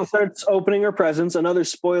 So Rachel starts opening her presents. Another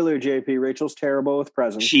spoiler, JP. Rachel's terrible with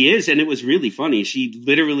presents. She is, and it was really funny. She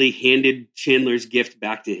literally handed Chandler's gift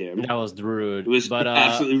back to him. That was rude. It was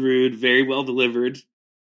absolutely rude. Very well delivered.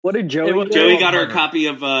 What did Joey get? Joey got her a copy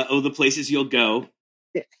of the Places You'll Go.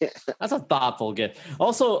 That's a thoughtful gift.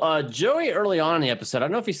 Also, Joey early on in the episode, I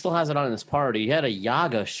don't know if he still has it on his party. He had a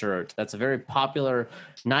Yaga shirt. That's a very popular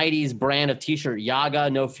 90s brand of t-shirt. Yaga,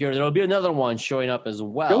 no fear. There'll be another one showing up as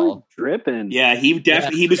well. Joey's dripping. Yeah,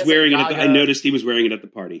 he was wearing it. I noticed he was wearing it at the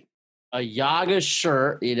party. A Yaga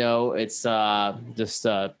shirt, it's just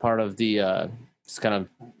part of the just kind of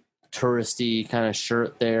touristy kind of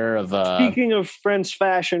shirt there of Speaking of Friends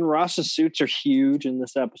fashion, Ross's suits are huge in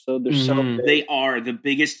this episode. They're so big. They are. The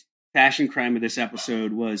biggest fashion crime of this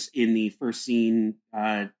episode was in the first scene.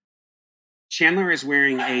 Chandler is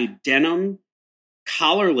wearing a denim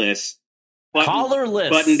collarless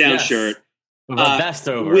button-down shirt vest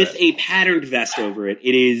over with it. a patterned vest over it.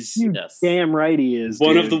 It is damn right he is.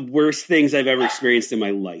 One of the worst things I've ever experienced in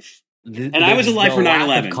my life. And I was alive for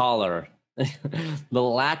 9/11. Collar. The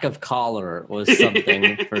lack of collar was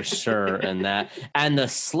something for sure, and the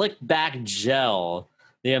slick back gel.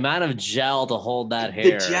 The amount of gel to hold that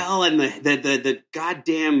hair. The gel and the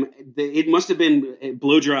goddamn... it must have been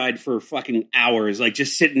blow-dried for fucking hours, like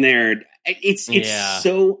just sitting there. It's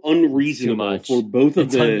so unreasonable for both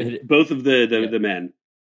of the men.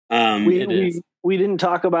 We didn't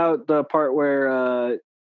talk about the part where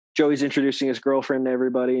Joey's introducing his girlfriend to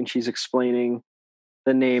everybody, and she's explaining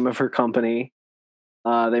the name of her company.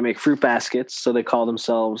 They make fruit baskets, so they call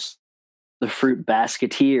themselves the Fruit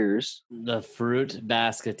Basketeers. The Fruit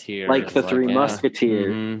Basketeers. Like the Three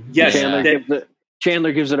Musketeers. Mm-hmm. Yes.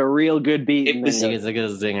 Chandler gives it a real good beat. He gives a good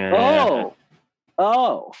zinger.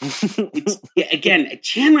 Again,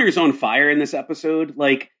 Chandler is on fire in this episode.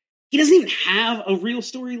 Like, he doesn't even have a real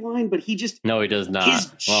storyline, but he just... No, he does not. His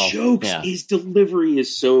jokes, his delivery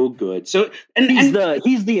is so good. So, he's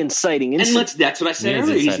the inciting incident. And that's what I said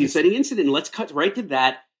earlier. He's the inciting incident. Let's cut right to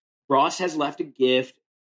that. Ross has left a gift.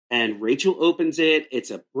 And Rachel opens it.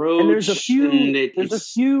 It's a brooch. And there's a few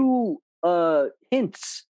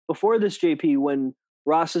hints before this, JP, when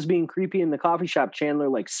Ross is being creepy in the coffee shop. Chandler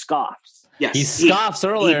scoffs. Yes, he scoffs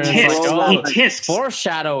earlier. He tisks.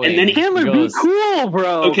 Foreshadowing. And then Chandler, be cool,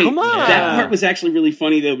 bro. Okay, come on. That part was actually really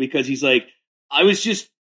funny though, because he's like, I was just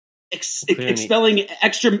expelling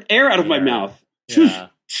extra air out of my mouth. Yeah.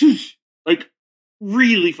 Like,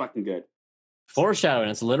 really fucking good. Foreshadowing.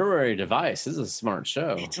 It's a literary device. This is a smart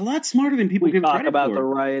show. It's a lot smarter than people give credit for. We talk about the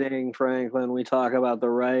writing, Franklin. We talk about the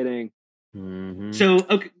writing. Mm-hmm. So,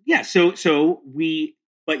 okay, yeah. So the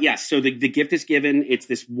gift is given. It's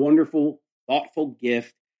this wonderful, thoughtful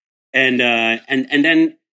gift. And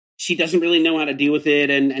then she doesn't really know how to deal with it.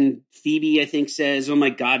 And Phoebe, I think, says, "Oh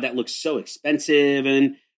my God, that looks so expensive."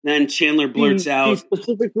 And then Chandler blurts out. He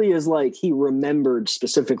specifically is like, he remembered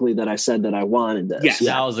specifically that I said that I wanted this. Yes,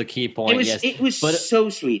 that was a key point. It was so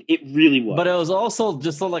sweet. It really was. But it was also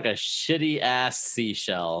just like a shitty ass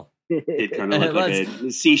seashell. It kind of looked like a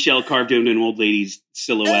seashell carved into an old lady's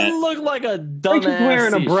silhouette. It looked like a dumbass Rachel's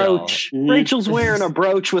wearing seashell. A brooch. Mm-hmm. Rachel's wearing a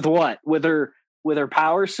brooch with what? With her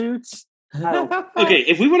power suits? Okay,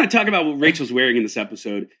 if we want to talk about what Rachel's wearing in this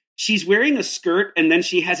episode, she's wearing a skirt, and then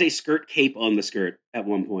she has a skirt cape on the skirt at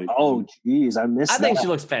one point. Oh, geez, I missed that. I think she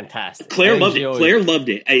looks fantastic. Claire loved it. Claire loved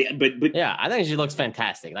it. But yeah, I think she looks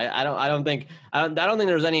fantastic. I don't think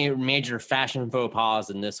there's any major fashion faux pas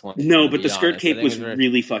in this one. No, but the skirt cape was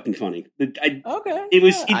really fucking funny. Okay, it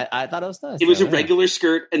was. I thought it was nice. It was a regular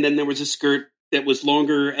skirt, and then there was a skirt that was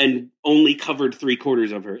longer and only covered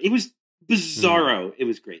 3/4 of her. It was bizarro. It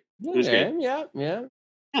was great. It was great. Yeah.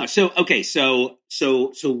 No, so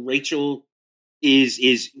Rachel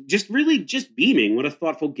is just really just beaming. What a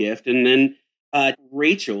thoughtful gift. And then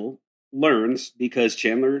Rachel learns because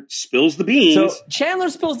Chandler spills the beans. So Chandler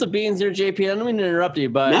spills the beans here, JP. I don't mean to interrupt you,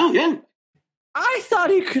 but I thought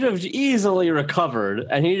he could have easily recovered,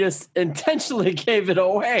 and he just intentionally gave it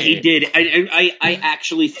away. He did. I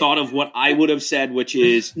actually thought of what I would have said, which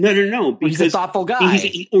is no, because he's a thoughtful guy.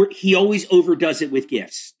 He always overdoes it with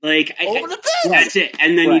gifts. Like that's it.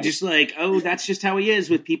 And then you just like, oh, that's just how he is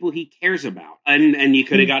with people he cares about, and you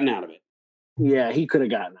could have gotten out of it. Yeah, he could have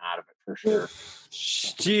gotten out of it for sure.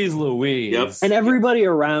 Jeez Louise. Yep. And everybody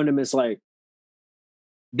around him is like,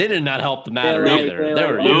 they did not help the matter either. They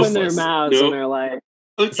were open their mouths and they're like...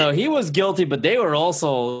 So he was guilty, but they were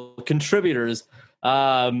also contributors.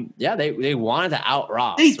 They wanted to out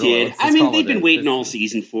Ross. They did. They've been waiting all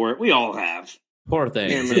season for it. We all have. Poor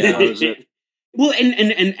thing. Well,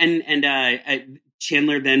 and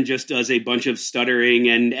Chandler then just does a bunch of stuttering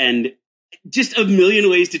and just a million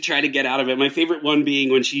ways to try to get out of it. My favorite one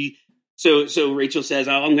being when so Rachel says,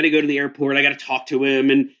 "Oh, I'm going to go to the airport. I got to talk to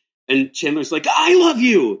him." And Chandler's like, "I love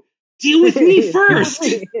you. Deal with me first."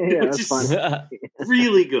 That's fun.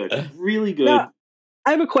 Really good. Really good. Now,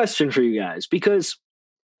 I have a question for you guys because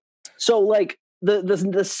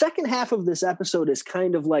the second half of this episode is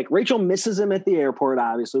kind of like Rachel misses him at the airport.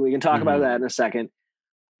 Obviously, we can talk about that in a second.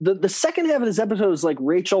 The second half of this episode is like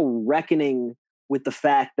Rachel reckoning with the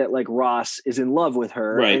fact that like Ross is in love with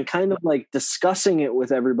her and kind of like discussing it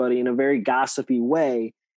with everybody in a very gossipy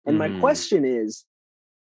way. And my question is,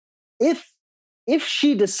 if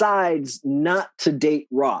she decides not to date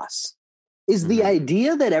Ross, is the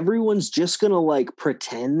idea that everyone's just going to like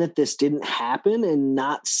pretend that this didn't happen and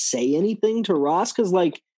not say anything to Ross? Cause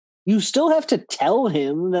like you still have to tell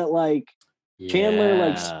him that like Chandler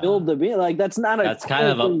like spilled the beer. Like that's not that's kind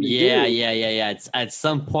of a, yeah. It's at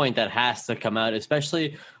some point that has to come out,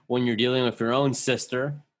 especially when you're dealing with your own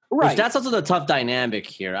sister. Right. Which that's also the tough dynamic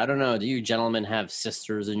here. I don't know. Do you gentlemen have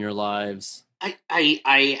sisters in your lives?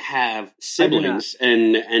 I have siblings,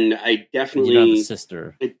 and I definitely... You have a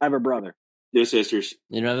sister. I have a brother. No sisters.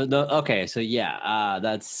 You know, okay, so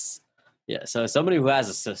that's... Yeah, so somebody who has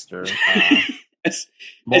a sister... As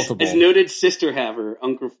noted sister haver,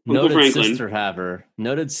 Uncle Franklin.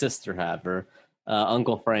 Noted sister haver,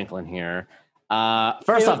 Uncle Franklin here.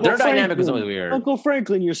 First off, their dynamic is always weird. Uncle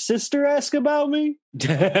Franklin, your sister asked about me?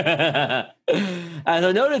 As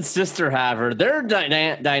a noted sister haver, their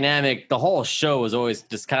dynamic, the whole show was always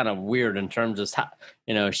just kind of weird in terms of how,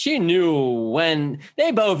 she knew when,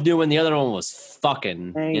 they both knew when the other one was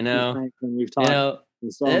fucking, They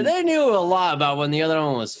knew a lot about when the other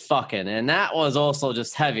one was fucking, and that was also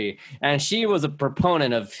just heavy. And she was a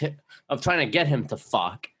proponent of trying to get him to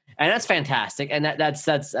fuck. And that's fantastic, and that's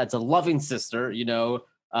a loving sister,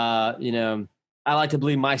 I like to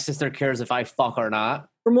believe my sister cares if I fuck or not.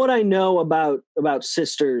 From what I know about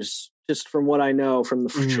sisters, just from what I know from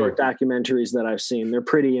the short documentaries that I've seen, they're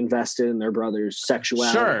pretty invested in their brother's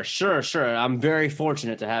sexuality. Sure. I'm very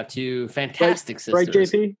fortunate to have two fantastic sisters. Right,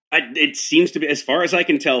 JP? It seems to be, as far as I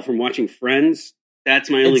can tell from watching Friends,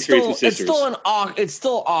 that's my only experience with sisters. It's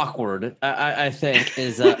still awkward. I think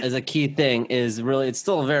is a key thing. Is really it's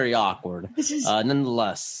still very awkward.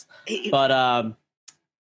 Nonetheless, but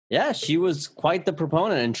she was quite the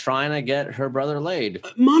proponent in trying to get her brother laid.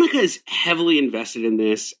 Monica is heavily invested in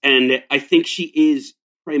this, and I think she is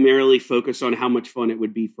primarily focused on how much fun it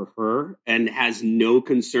would be for her, and has no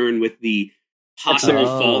concern with the possible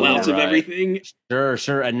fallouts of everything.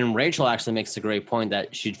 Sure. And then Rachel actually makes a great point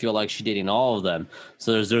that she'd feel like she's dating all of them.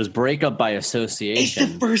 So there's breakup by association.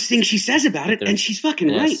 It's the first thing she says about it, and she's fucking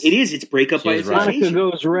right. It is. It's breakup by association.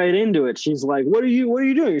 Monica goes right into it. She's like, "What are you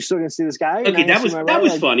doing? You're still gonna see this guy?" Okay, that was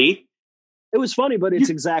funny. It was funny, but it's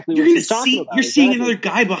exactly what she's talking about. You're seeing another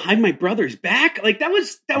guy behind my brother's back. Like that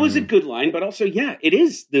was a good line, but also, it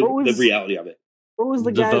is the reality of it. What was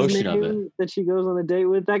the guy's name that she goes on a date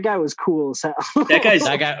with? That guy was cool as hell.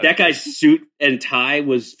 That guy's suit and tie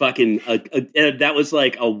was fucking. That was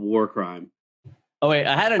like a war crime. Oh wait,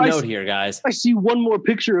 I had a note here, guys. I see one more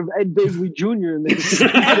picture of Ed Begley Jr. in this. I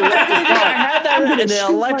had that in the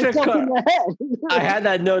electric car. I had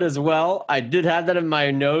that note as well. I did have that in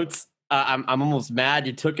my notes. I'm almost mad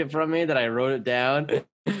you took it from me that I wrote it down.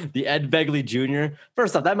 The Ed Begley Jr.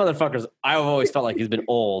 First off, that motherfucker's, I've always felt like he's been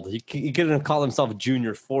old. He couldn't have called himself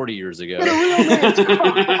Junior 40 years ago.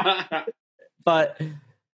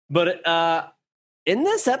 But in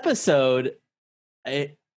this episode,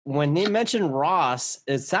 when they mention Ross,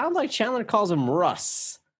 it sounds like Chandler calls him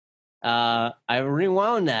Russ. I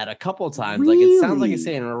rewound that a couple times. Really? Like it sounds like he's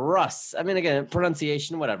saying Russ. I mean, again,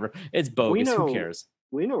 pronunciation, whatever. It's bogus. Who cares?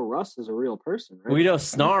 We know Russ is a real person, right? We know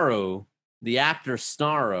Snarro. The actor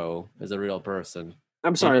Snarro is a real person.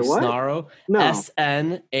 I'm sorry, what? Snarro? No.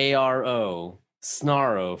 Snaro.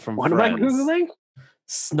 Snarro from What Friends. am I Googling?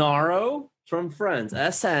 Snarro from Friends.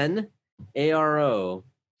 Snaro.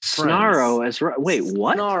 Snarro as wait,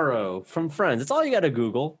 what? Snarro from Friends. That's all you got to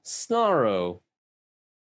Google. Snarro.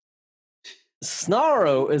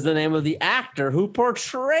 Snarro is the name of the actor who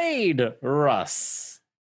portrayed Russ.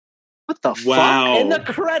 What the fuck? In the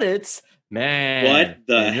credits... Man, what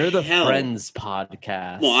the you're the hell? Friends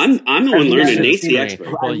podcast. Well, I'm the one learning. Nate's the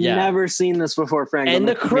expert. I've never seen this before, Frank. And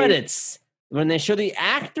the credits, when they show the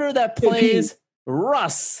actor that plays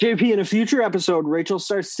Russ. JP, in a future episode, Rachel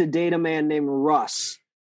starts to date a man named Russ,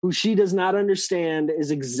 who she does not understand is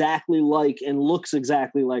exactly like and looks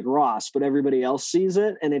exactly like Ross, but everybody else sees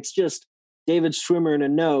it, and it's just David Schwimmer in a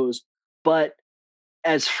nose. But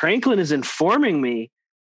as Franklin is informing me,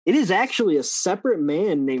 it is actually a separate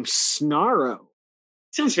man named Snarro.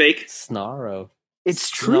 Sounds fake. Snarro. It's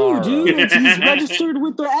true, dude. He's registered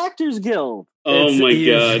with the Actors Guild. Oh my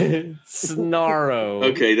god. Snarro.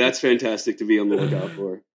 Okay, that's fantastic to be on the lookout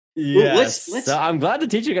for. Yes. Let's... So I'm glad to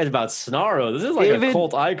teach you guys about Snarro. This is like a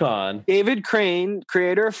cult icon. David Crane,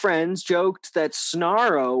 creator of Friends, joked that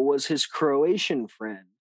Snarro was his Croatian friend.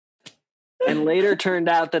 And later turned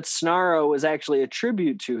out that Snarro was actually a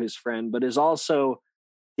tribute to his friend, but is also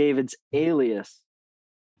David's alias.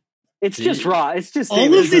 It's just raw. It's just all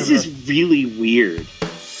David of this is really weird.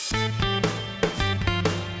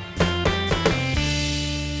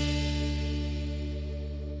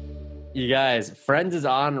 You guys, Friends is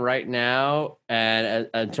on right now, and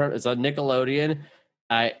it's on Nickelodeon.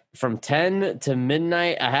 From 10 to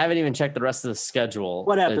midnight. I haven't even checked the rest of the schedule.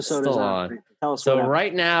 What episode is on? Tell us. So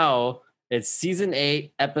right now, it's season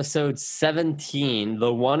 8, episode 17,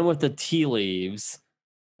 the one with the tea leaves.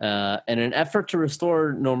 In an effort to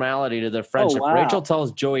restore normality to their friendship, Rachel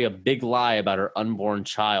tells Joey a big lie about her unborn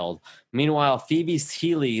child. Meanwhile, Phoebe's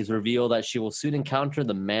tea leaves reveal that she will soon encounter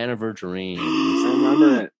the man of her dreams. I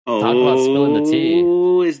remember it. Talk about spilling the tea.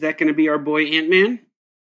 Oh, is that going to be our boy Ant-Man?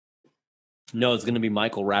 No, it's going to be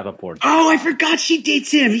Michael Rappaport. Oh, I forgot she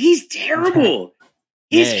dates him. He's terrible.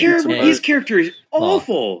 His character is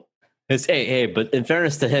awful. But in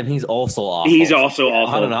fairness to him, he's also awful. He's also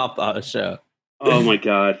awful. On a show. Oh my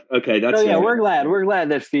God. Okay, that's we're glad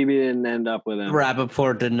that Phoebe didn't end up with him.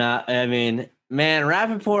 Rappaport did not. I mean, man,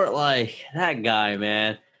 Rappaport, like that guy,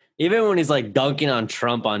 man. Even when he's like dunking on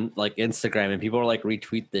Trump on like Instagram and people are like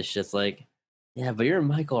retweet this shit, it's like, yeah, but you're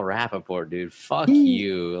Michael Rappaport, dude. Fuck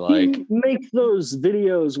you. Like, he makes those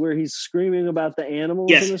videos where he's screaming about the animals.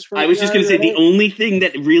 Yes, in his front I was just going to say the only thing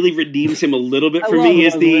that really redeems him a little bit for me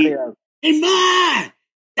is the "Hey Ma,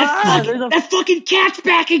 that fucking cat's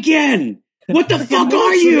back again. What the fuck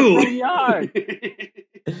are you?"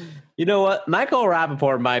 You know what? Michael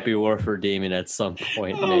Rappaport might be worth redeeming at some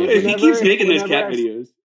point. If he keeps making those cat videos.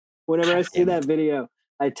 Whenever I see that video,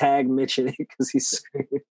 I tag Mitch in it because he's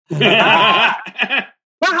screaming. There's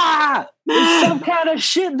some kind of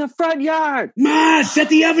shit in the front yard. Ma, set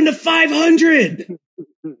the oven to 500.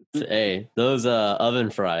 Hey, those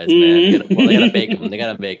oven fries, man. They gotta bake them. They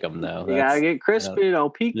gotta bake them though. You gotta get crispy, no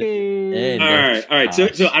peeking. All right.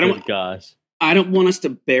 So I don't. Gosh. I don't want us to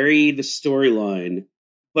bury the storyline,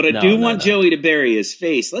 but I do want Joey to bury his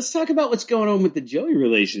face. Let's talk about what's going on with the Joey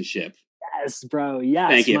relationship. Yes, bro.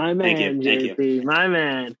 Yes, thank you. My man, Thank you. My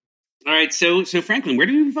man. All right, so Franklin, where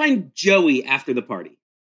do we find Joey after the party?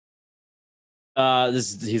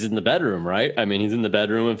 He's in the bedroom, right? I mean, he's in the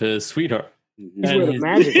bedroom of his sweetheart.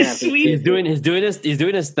 He's doing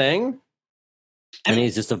his thing, and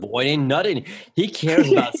he's just avoiding nutting. He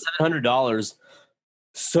cares about $700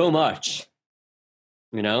 so much.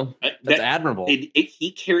 You know, that's admirable.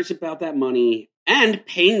 He cares about that money and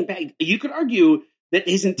paying back. You could argue that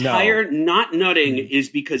his entire not nutting is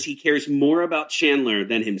because he cares more about Chandler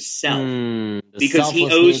than himself. Because he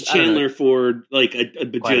owes Chandler for like a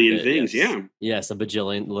bajillion things. Yes. Yeah. Yes,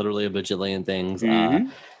 literally a bajillion things. Mm-hmm.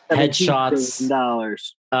 Headshots.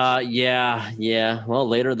 $17. Yeah. Well,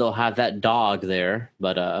 later they'll have that dog there,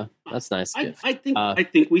 but that's nice. I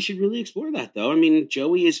think we should really explore that, though. I mean,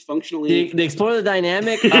 Joey is functionally they explore the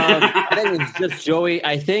dynamic. I think it's just Joey.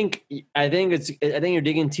 I think you're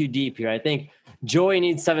digging too deep here. I think Joey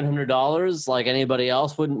needs $700, like anybody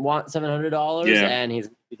else wouldn't want $700, and he's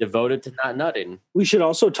devoted to not nutting. We should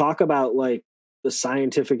also talk about like the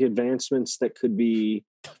scientific advancements that could be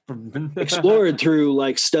explored through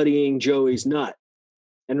like studying Joey's nut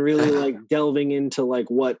and really like delving into like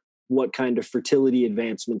what kind of fertility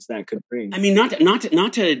advancements that could bring. I mean, not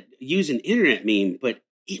to use an internet meme, but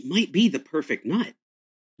it might be the perfect nut.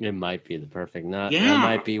 It might be the perfect nut. Yeah. That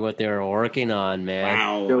might be what they were working on, man.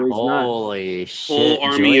 Wow. Holy shit. Whole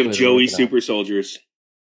army of Joey super soldiers.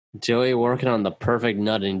 Joey working on the perfect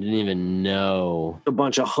nut and didn't even know. A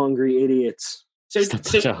bunch of hungry idiots. So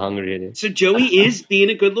Joey is being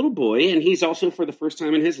a good little boy, and he's also, for the first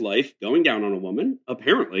time in his life, going down on a woman,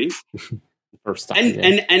 apparently. First time,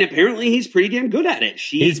 and apparently he's pretty damn good at it.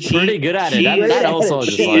 He's pretty good at it. That also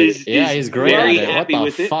just he's great at it.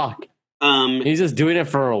 What the fuck? He's just doing it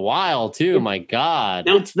for a while too. My God.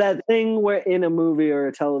 It's that thing where in a movie or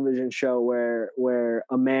a television show where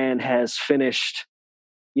a man has finished,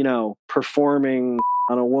 performing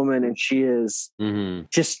on a woman and she is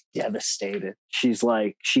just devastated. She's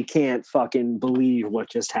like, she can't fucking believe what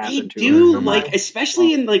just happened to her. Like,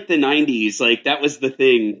 especially in like the 90s, like that was the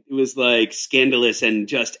thing. It was like scandalous and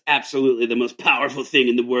just absolutely the most powerful thing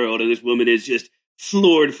in the world. And this woman is just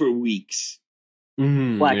floored for weeks.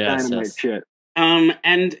 Black Dynamite shit.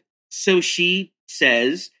 And so she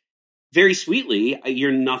says very sweetly,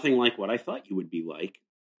 "You're nothing like what I thought you would be like."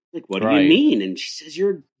 Like, what do you mean? And she says,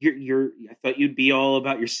 "You're. I thought you'd be all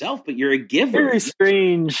about yourself, but you're a giver."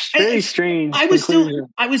 Very strange. I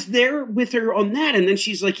was there with her on that, and then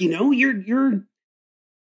she's like, "You're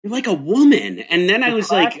like a woman." And then I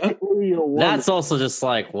was like, "That's also just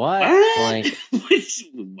like what? Like what?"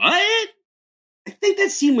 I think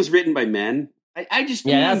that scene was written by men. I just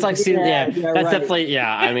that's like that's definitely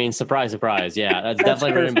I mean, surprise, yeah, that's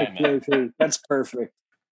definitely written by men. That's perfect.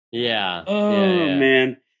 Yeah. Oh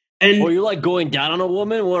man. And you're like going down on a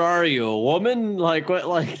woman? What are you, a woman? Like what?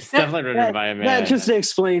 Like it's definitely written by a man. That just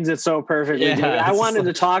explains it so perfectly. Yeah, I wanted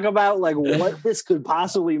to talk about like what this could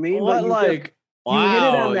possibly mean. What, but you hit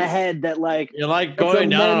it on the head that like you're like going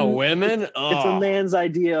down on a woman. Oh. It's a man's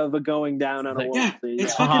idea of a going down on a woman. Yeah,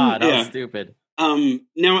 it's fucking that's stupid.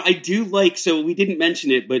 Now I do like. So we didn't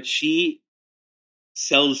mention it, but she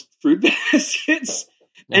sells fruit baskets.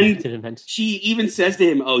 And she even says to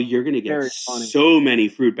him, "Oh, you're going to get so many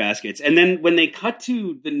fruit baskets." And then when they cut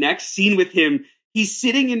to the next scene with him, he's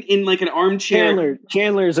sitting in like an armchair.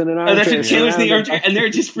 Chandler's in an armchair. Oh, that's it. Chandler's in the armchair, and there are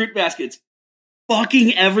just fruit baskets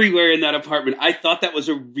fucking everywhere in that apartment. I thought that was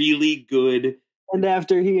a really good. And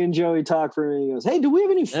after he and Joey talk for a minute, he goes, "Hey, do we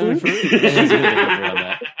have any fruit?"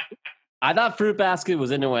 I thought fruit basket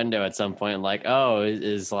was innuendo at some point. Like, oh,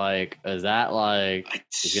 is that like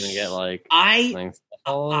he's gonna get like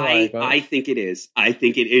I think it is. I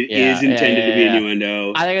think it is intended to be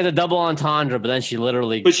innuendo. I think it's a double entendre, but then she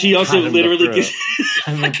literally. But she also literally gives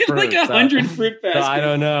like 100 fruit baskets. So I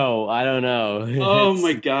don't know. Oh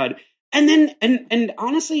my god! And then and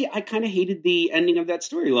honestly, I kind of hated the ending of that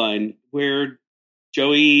storyline where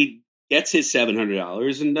Joey gets his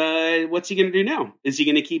 $700, and what's he going to do now? Is he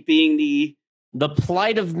going to keep being the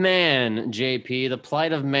plight of man, JP? The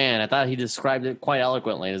plight of man. I thought he described it quite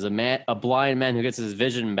eloquently. As a blind man who gets his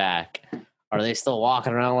vision back. Are they still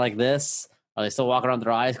walking around like this? Are they still walking around with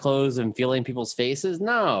their eyes closed and feeling people's faces?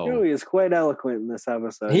 No. Joey is quite eloquent in this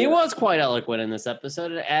episode. He was quite eloquent in this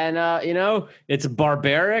episode. And, it's a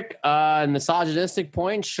barbaric and misogynistic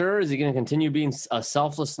point. Sure. Is he going to continue being a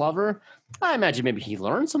selfless lover? I imagine maybe he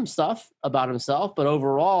learned some stuff about himself. But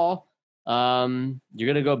overall, you're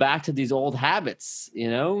going to go back to these old habits.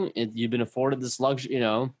 You've been afforded this luxury.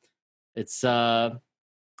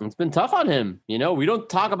 It's been tough on him. We don't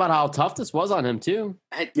talk about how tough this was on him too.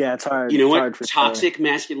 Yeah, it's hard. You know what? Toxic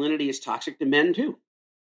masculinity is toxic to men too.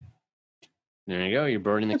 There you go. You're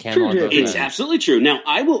burning the candle. It's absolutely true. Now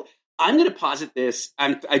I'm going to posit this.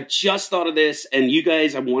 I just thought of this, and you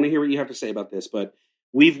guys, I want to hear what you have to say about this. But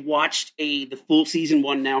we've watched the full season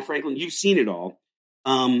 1 now, Franklin. You've seen it all.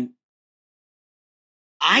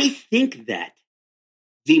 I think that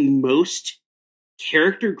the most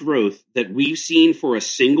character growth that we've seen for a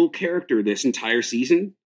single character this entire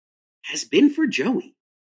season has been for Joey.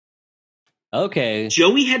 Okay.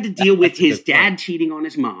 Joey had to deal with his dad cheating on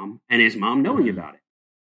his mom and his mom knowing about it.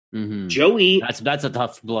 Mm-hmm. Joey. That's a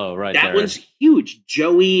tough blow, right? That one's huge.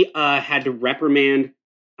 Joey had to reprimand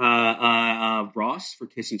Ross for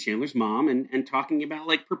kissing Chandler's mom and talking about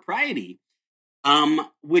like propriety,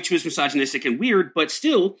 which was misogynistic and weird, but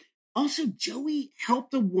still. Also, Joey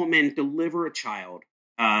helped a woman deliver a child.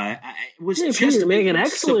 You're making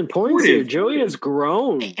excellent points here. Joey has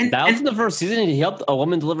grown. And that was in the first season. He helped a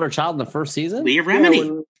woman deliver a child in the first season. Leah Remini.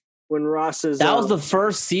 Yeah, when Ross is that was the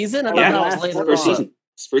first season. I thought that was later first season.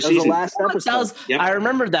 First season. The last episode. I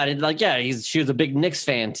remember that. She was a big Knicks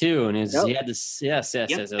fan too, and he had this. Yes.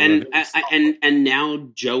 And now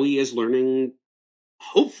Joey is learning,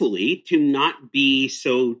 hopefully, to not be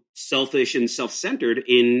so selfish and self-centered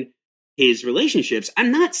in his relationships.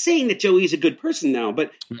 I'm not saying that Joey is a good person now,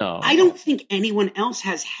 but I don't think anyone else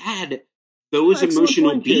has had those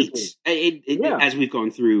emotional beats as we've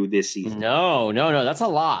gone through this season. No. That's a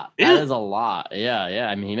lot. Yeah. That is a lot. Yeah.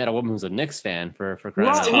 I mean, he met a woman who's a Knicks fan for crying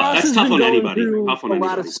out loud. That's tough on anybody. Tough on a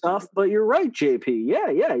lot of stuff, but you're right, JP.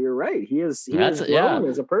 Yeah, you're right. He has grown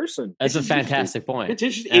as a person. That's a fantastic point. It's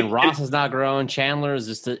interesting. And Ross has not grown. Chandler is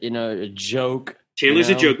just a joke. Chandler's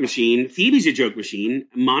a joke machine. Phoebe's a joke machine.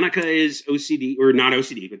 Monica is OCD, or not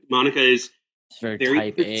OCD, but Monica is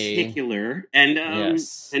very particular and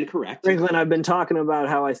correct. Franklin, I've been talking about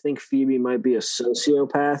how I think Phoebe might be a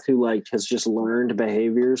sociopath who has just learned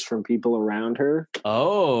behaviors from people around her.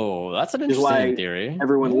 Oh, that's an interesting theory.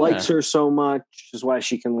 Everyone likes her so much, is why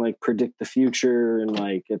she can predict the future and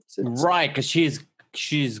it's right, because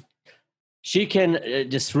she can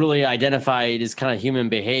just really identify this kind of human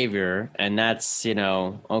behavior, and that's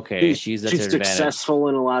okay. She's successful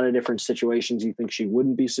in a lot of different situations you think she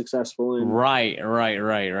wouldn't be successful in. Right.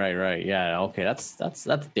 Yeah, okay, that's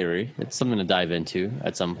a theory. It's something to dive into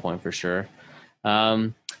at some point for sure.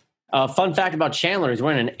 Fun fact about Chandler: he's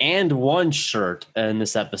wearing an "and one" shirt in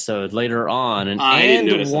this episode later on. I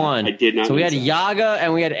didn't one. I did not. So we had Yaga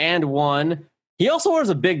and we had "and one." He also wears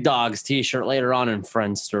a Big Dogs t-shirt later on in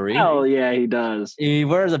Friends Story. Oh, yeah, he does. He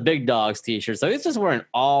wears a Big Dogs t-shirt. So he's just wearing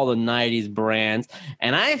all the 90s brands.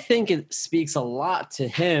 And I think it speaks a lot to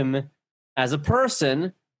him as a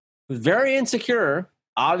person who's very insecure,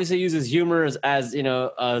 obviously uses humor as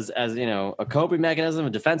a coping mechanism, a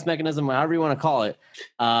defense mechanism, however you want to call it.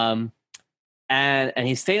 And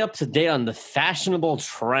he's staying up to date on the fashionable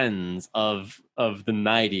trends of the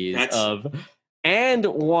 90s And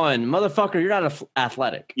one, motherfucker, you're not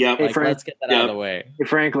athletic. Yeah, hey, let's get that out of the way. Hey,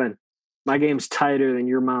 Franklin, my game's tighter than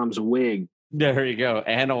your mom's wig. There you go.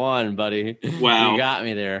 And one, buddy. Wow, you got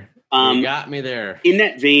me there. You got me there. In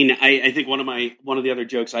that vein, I think one of the other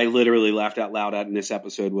jokes I literally laughed out loud at in this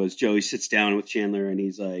episode was Joey sits down with Chandler and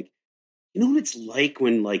he's like, you know what it's like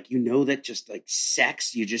when like, you know, that just like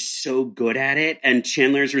sex, you're just so good at it. And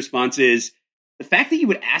Chandler's response is, the fact that you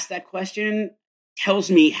would ask that question tells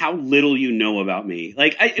me how little you know about me.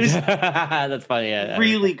 Like it was that's funny. Yeah,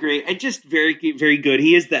 really great. And just very, very good.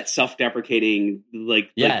 He is that self-deprecating,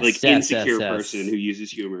 insecure person who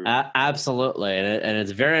uses humor. Absolutely. And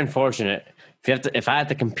it's very unfortunate. If I had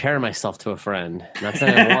to compare myself to a friend, that's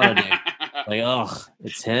what I want to do. Like, oh,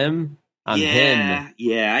 it's him. I'm him.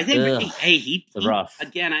 Yeah. I think, he rough.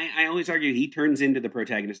 Again, I always argue he turns into the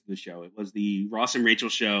protagonist of the show. It was the Ross and Rachel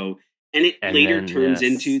show. And it later turns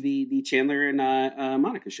into the Chandler and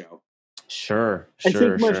Monica show. Sure. I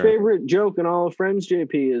think my favorite joke in all of Friends,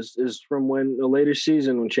 JP, is from when a later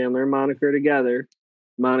season when Chandler and Monica are together.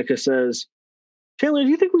 Monica says, Chandler, do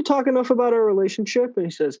you think we talk enough about our relationship? And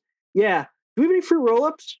he says, yeah. Do we have any free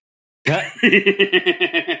roll-ups?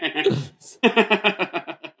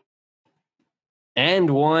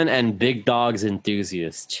 and Big Dogs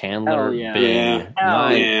enthusiast Chandler Bing.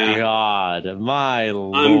 My God, my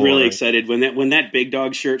Lord! I'm really excited when that Big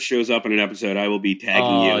Dog shirt shows up in an episode. I will be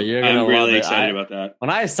tagging you. I'm really excited about that. When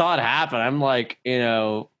I saw it happen, I'm like,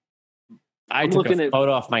 I took a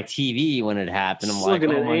photo off my TV when it happened. I'm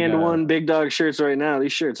looking at And1 Big Dog shirts right now.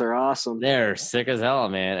 These shirts are awesome. They're sick as hell,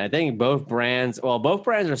 man. I think both brands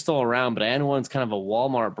are still around, but And1's kind of a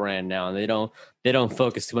Walmart brand now, and they don't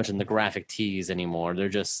focus too much on the graphic tees anymore. They're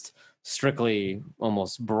just strictly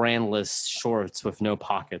almost brandless shorts with no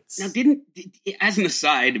pockets. Now, as an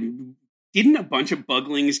aside, didn't a bunch of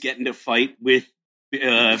buglings get into a fight with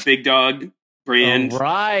Big Dog brand? Oh,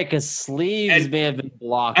 right, because Sleeves may have been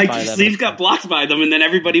blocked by them. Sleeves got blocked by them, and then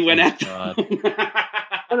everybody went after them.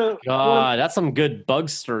 God, that's some good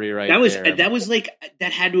bugstery right there.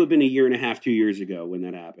 That had to have been 1.5 years, 2 years ago when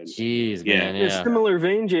that happened. Jeez, man. In a similar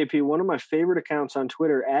vein, JP, one of my favorite accounts on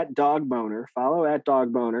Twitter, @DogBoner, follow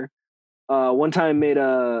 @DogBoner, one time made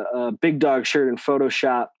a Big Dog shirt in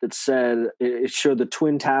Photoshop that said, it showed the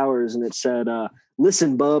Twin Towers, and it said,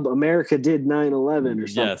 listen, bub, America did 9/11 or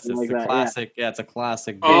something. Yes, it's a classic. Yeah, it's a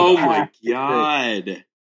classic. Oh my God.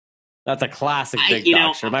 That's a classic Big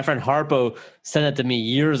Dog shirt. My friend Harpo sent it to me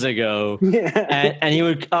years ago. And he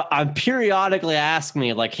would periodically ask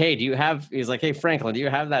me, like, hey, he's like, hey, Franklin, do you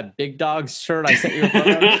have that Big Dog shirt I sent you? And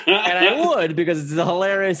I would, because it's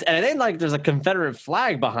hilarious. And I think like there's a Confederate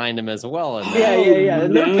flag behind him as well. Yeah.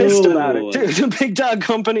 And they're pissed about it, too. The Big Dog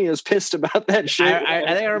Company is pissed about that shirt. I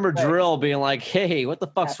think I remember Drill being like, hey, what the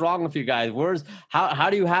fuck's wrong with you guys? How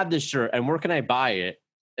do you have this shirt? And where can I buy it?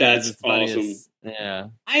 That's awesome. Yeah,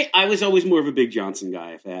 I was always more of a Big Johnson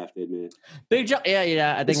guy, if I have to admit.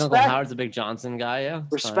 Yeah. I think Uncle Howard's a Big Johnson guy. Yeah,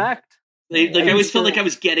 respect. I always felt like I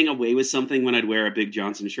was getting away with something when I'd wear a Big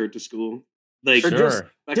Johnson shirt to school. Like,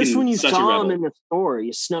 just when you saw them in the store,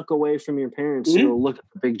 you snuck away from your parents to look at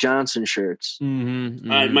the Big Johnson shirts. Mm-hmm.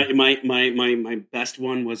 My best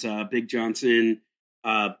one was Big Johnson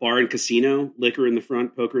bar and casino, liquor in the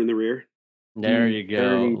front, poker in the rear. There you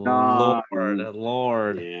go,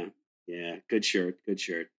 Lord. Yeah, good shirt.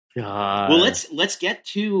 God. Well, let's get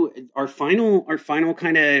to our final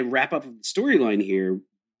kind of wrap up of the storyline here.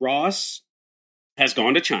 Ross has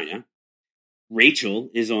gone to China. Rachel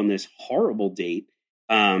is on this horrible date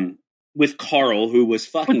with Carl, who was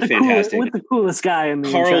fucking fantastic. With the coolest guy in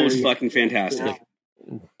the Carl was fucking fantastic.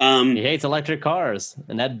 Yeah. He hates electric cars,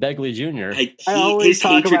 and Ed Begley Jr. I always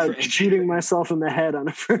talk about shooting myself in the head on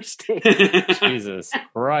a first date. Jesus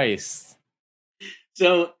Christ!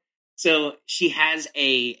 So she has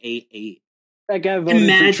a that guy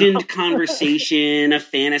imagined conversation, a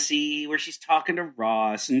fantasy where she's talking to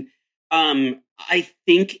Ross, and I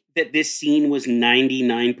think that this scene was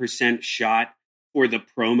 99% shot for the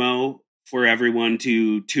promo for everyone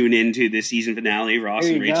to tune into the season finale. Ross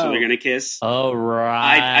and Rachel are going to kiss. Oh,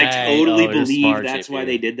 right. I totally believe that's why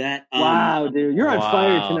they did that. Wow, dude. You're on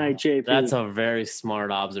fire tonight, JP. That's a very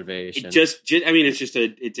smart observation. It's just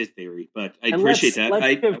a theory, but I appreciate that.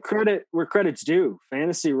 Let's give credit where credit's due.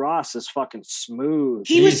 Fantasy Ross is fucking smooth.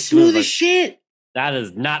 He was smooth as shit. That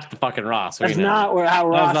is not the fucking Ross. That's not how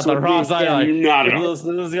Ross. That's not the Ross. Not at all.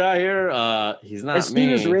 Listen to this guy here. He's not. As soon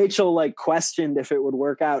as Rachel questioned if it would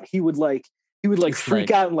work out, he would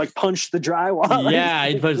freak out and punch the drywall. Yeah,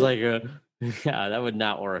 he'd punch yeah, that would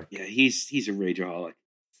not work. Yeah, he's a rageaholic,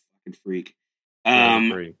 fucking freak.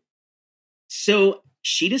 Freak. So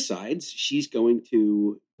she decides she's going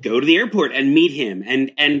to go to the airport and meet him,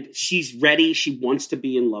 and she's ready. She wants to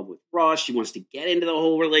be in love with Ross. She wants to get into the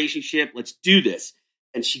whole relationship. Let's do this.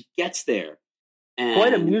 And she gets there, And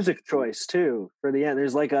quite a music choice too for the end.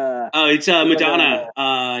 There's like a it's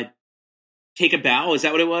Madonna. Take a Bow. Is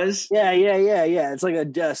that what it was? Yeah. It's like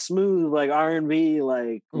a smooth, like R&B,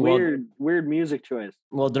 like weird music choice.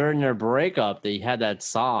 Well, during their breakup, they had that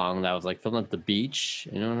song that was like filmed at the beach.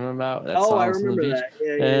 You know what I'm talking about? That I remember that.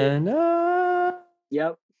 Yeah. And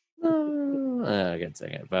yep. I can't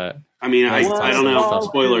sing it, but I mean, I don't know.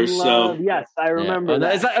 Spoilers. So yes, I remember.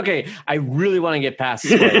 Yeah. That. Okay, I really want to get past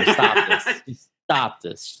the spoilers. Stop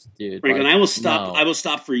this, dude. Franklin, I will stop. No. I will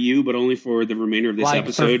stop for you, but only for the remainder of this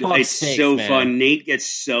episode. It's sakes, so fun. Nate gets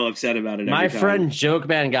so upset about it. My friend Joke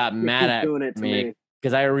Man got mad at me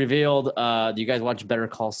because I revealed. Do you guys watch Better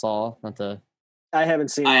Call Saul? I haven't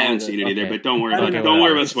seen it either, but don't worry about it. Don't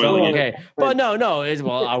worry about spoiling it. Okay. But no.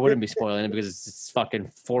 Well, I wouldn't be spoiling it because it's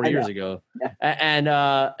fucking 4 years ago. Yeah.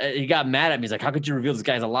 And he got mad at me. He's like, how could you reveal this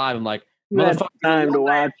guy's alive? I'm like, motherfucker, time to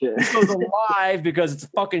watch it. This goes alive because it's a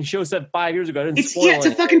fucking show set 5 years ago. It's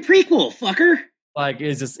a fucking prequel, fucker. Like,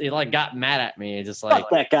 it like got mad at me. It's just like, fuck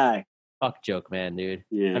that guy. Fuck Joke Man, dude.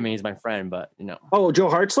 Yeah. I mean, he's my friend, but you know. Oh, Joe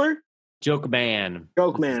Hartzler? Joke Man.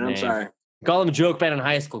 I'm sorry. Call him Joke Man in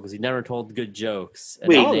high school because he never told good jokes.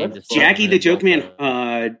 Wait, Jackie the Joke Man.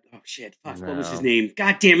 Oh shit! Fuck, no. What was his name?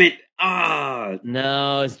 God damn it!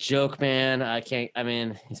 No, it's Joke Man. I can't. I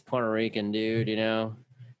mean, he's Puerto Rican, dude. You know,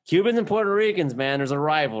 Cubans and Puerto Ricans, man. There's a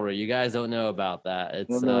rivalry. You guys don't know about that.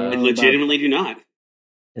 It's I legitimately do not.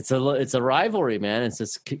 It's a rivalry, man. It's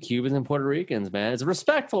just Cubans and Puerto Ricans, man. It's a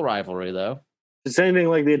respectful rivalry, though. The same thing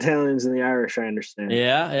like the Italians and the Irish, I understand.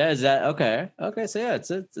 Yeah. Is that okay? Okay, so yeah,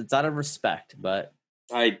 it's out of respect, but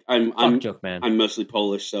I'm Joke Man. I'm mostly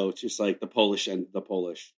Polish, so it's just like the Polish and the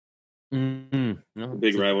Polish. Mm-hmm. No,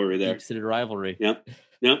 big rivalry there. Deep-seated rivalry. Yep.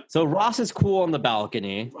 So Ross is cool on the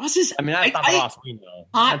balcony. Ross is. I mean, that's not Ross we know.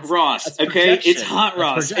 Hot Ross. That's okay, it's hot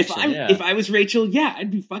Ross. If I was Rachel, yeah, I'd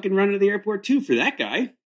be fucking running to the airport too for that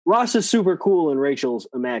guy. Ross is super cool in Rachel's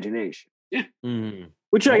imagination. Yeah. Mm-hmm.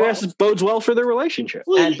 Which I guess bodes well for their relationship.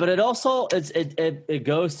 But it also it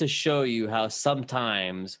goes to show you how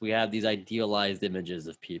sometimes we have these idealized images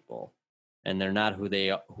of people, and they're not who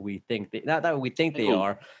we think they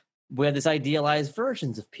are. We have this idealized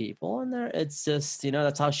versions of people, and it's just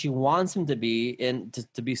that's how she wants him to be, and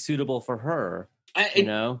to be suitable for her.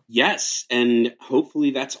 Yes, and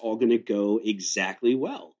hopefully that's all going to go exactly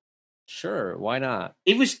well. Sure, why not?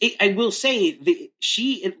 I will say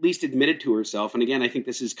she at least admitted to herself, and again, I think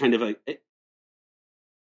this is kind of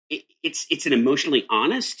it's an emotionally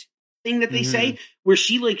honest thing that they say, where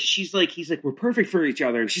he's like, we're perfect for each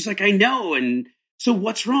other, and she's like, I know, and so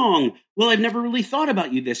what's wrong? Well, I've never really thought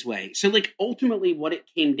about you this way. So like, ultimately, what it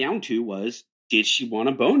came down to was, did she want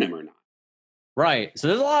to bone him or not? Right. So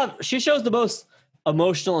there's she shows the most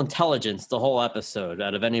emotional intelligence the whole episode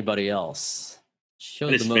out of anybody else.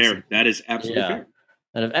 That is fair. That is absolutely fair.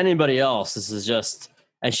 And if anybody else, this is just,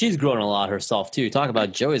 and she's grown a lot herself too. Talk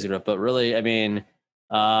about Joey's growth, but really, I mean,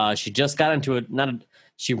 she just got into it.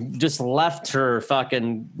 She just left her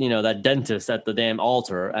fucking, that dentist at the damn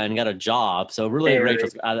altar and got a job. So really,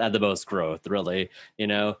 Rachel's had the most growth. Really, She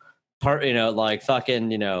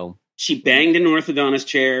banged an orthodontist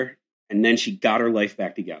chair, and then she got her life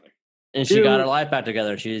back together. And she got her life back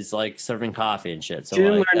together. She's like serving coffee and shit. So she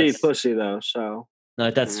didn't learn to eat pussy though. So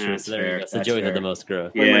no, that's true. So there you go. So Joey had the most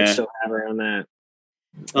growth. We might still have her on that.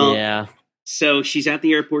 Yeah. So she's at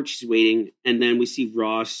the airport. She's waiting, and then we see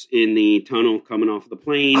Ross in the tunnel coming off of the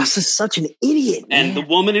plane. Ross is such an idiot, man. And the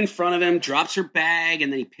woman in front of him drops her bag,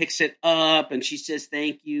 and then he picks it up, and she says,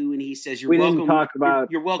 "Thank you," and he says, "You're welcome." Didn't talk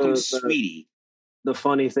about you're welcome, sweetie. The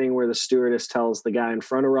funny thing where the stewardess tells the guy in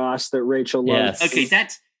front of Ross that Rachel loves. Yes. Okay,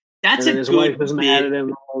 that's and a his good wife was mad at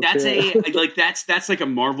him. That's like a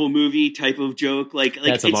Marvel movie type of joke. Like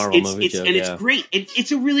that's a Marvel movie joke, and it's great.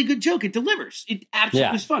 It's a really good joke. It delivers. It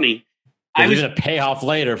absolutely was funny. I was going to pay off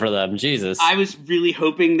later for them. Jesus. I was really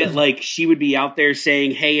hoping that she would be out there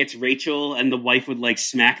saying, "Hey, it's Rachel," and the wife would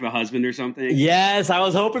smack the husband or something. Yes, I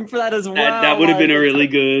was hoping for that as well. That would have been a really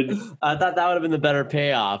good. I thought that would have been the better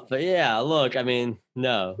payoff. But yeah, look, I mean,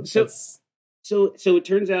 no. So it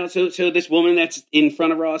turns out, so this woman that's in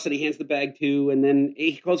front of Ross that he hands the bag to, and then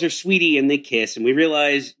he calls her sweetie, and they kiss, and we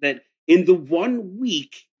realize that in the 1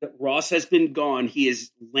 week that Ross has been gone, he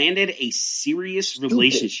has landed a serious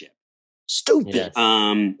relationship. Stupid.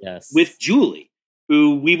 Yes. With Julie,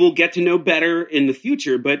 who we will get to know better in the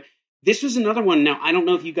future. But this was another one. Now, I don't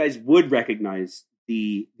know if you guys would recognize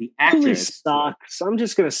the actress. Julie sucks. I'm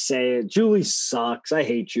just going to say it. Julie sucks. I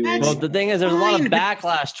hate Julie. Well, the thing is, there's a lot of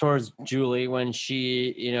backlash towards Julie when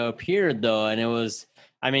she, appeared, though. And it was,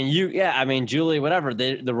 Julie, whatever.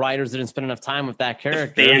 The writers didn't spend enough time with that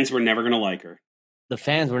character. The fans were never going to like her. the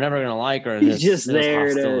fans were never going to like her. She's just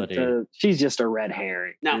there to she's just a red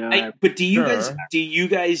herring. No, but do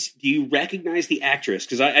you recognize the actress?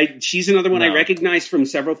 Because she's another one I recognized from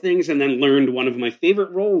several things, and then learned one of my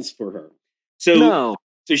favorite roles for her. So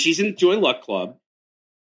she's in Joy Luck Club,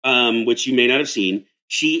 which you may not have seen.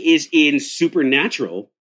 She is in Supernatural.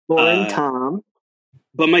 Lauren Tom.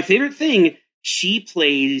 But my favorite thing, she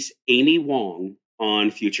plays Amy Wong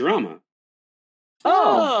on Futurama.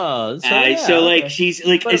 She's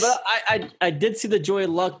like. But I did see the Joy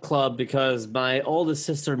Luck Club because my oldest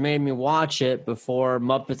sister made me watch it before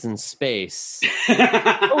Muppets in Space.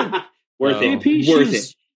 Worth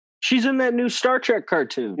it. She's in that new Star Trek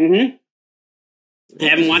cartoon. Mm-hmm. I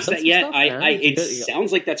haven't watched that yet. It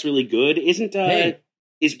sounds like that's really good. Is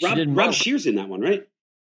Rob Shears in that one, right?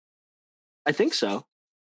 I think so.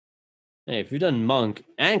 Hey, if you've done Monk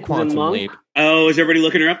and Quantum Leap. Oh, is everybody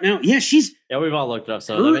looking her up now? Yeah, we've all looked it up.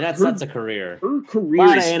 So that's a career. Her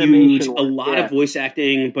career is huge. A lot of voice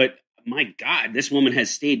acting, but my God, this woman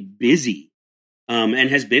has stayed busy, and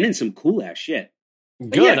has been in some cool ass shit.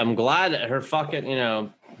 Good. I'm glad her fucking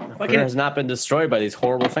career has not been destroyed by these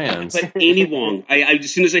horrible fans. But Amy Wong,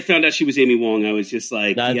 as soon as I found out she was Amy Wong, I was just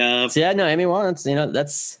like, Amy Wong.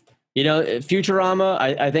 That's. Futurama,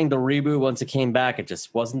 I think the reboot, once it came back, it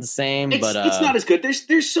just wasn't the same. It's not as good.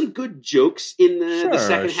 There's some good jokes in the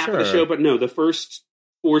second half of the show, but no, the first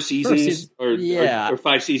 4 seasons or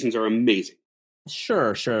 5 seasons are amazing.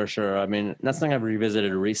 Sure. I mean, that's something I've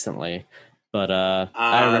revisited recently, but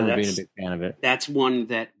I remember being a big fan of it. That's one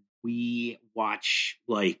that we watch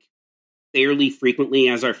fairly frequently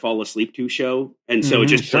as our fall asleep to show, and so it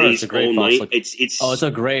just plays all night. It's a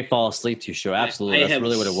great fall asleep to show. Absolutely, that's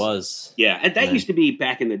really what it was. Yeah, and that used to be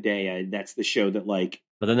back in the day. That's the show that But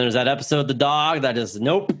then there's that episode, The Dog, that is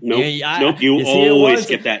nope. You always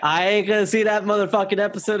skip that. I ain't gonna see that motherfucking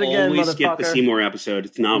episode again. Always skip the Seymour episode.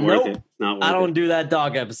 It's not worth it. It's not worth it. I don't do that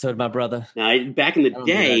dog episode, my brother. Back in the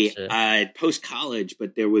day, post college,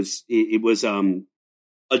 but it was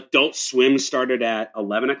Adult Swim started at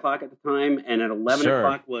 11 o'clock at the time, and at 11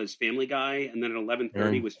 o'clock was Family Guy, and then at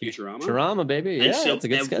 11:30 was Futurama. Futurama, baby. Yeah, it's a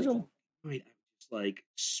good schedule. I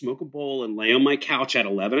just smoke a bowl and lay on my couch at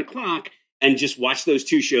 11 o'clock and just watch those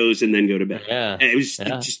 2 shows and then go to bed. Yeah. And it was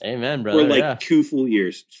just amen, brother. For 2 full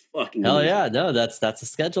years. It's fucking hell amazing. Yeah. No, that's a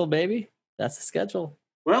schedule, baby. That's a schedule.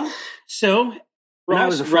 Well, so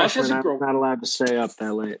Ross is I'm not allowed to stay up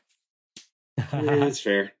that late. That's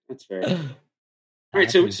fair. All right,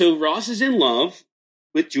 so Ross is in love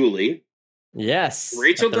with Julie. Yes.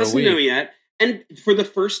 Rachel doesn't know yet. And for the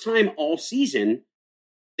first time all season,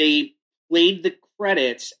 they played the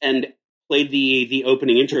credits and played the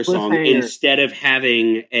opening intro song instead of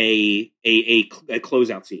having a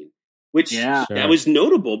closeout scene. Which that was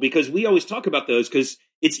notable because we always talk about those because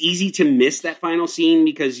it's easy to miss that final scene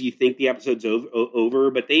because you think the episode's over,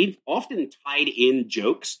 but they've often tied in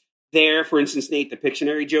jokes there. For instance, Nate, the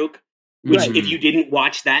Pictionary joke. Which, if you didn't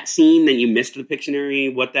watch that scene, then you missed the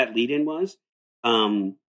Pictionary, what that lead-in was.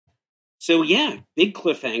 So, big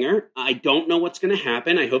cliffhanger. I don't know what's going to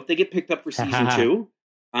happen. I hope they get picked up for season 2.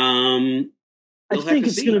 I think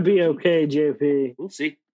it's going to be okay, JP. We'll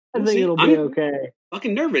see. I think it'll be okay.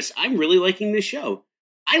 Fucking nervous. I'm really liking this show.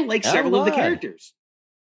 I like several of the characters.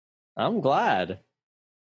 I'm glad.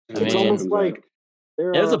 It's almost like...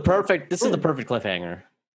 This is the perfect cliffhanger.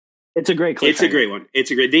 It's a great cliffhanger. It's a great one.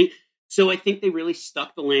 It's a great... So I think they really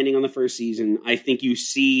stuck the landing on the first season. I think you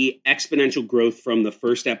see exponential growth from the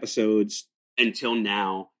first episodes until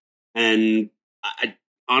now. And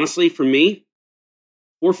honestly, for me,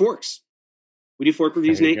 4 forks. We do fork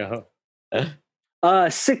reviews, Nate?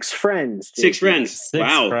 6 friends. 6 friends.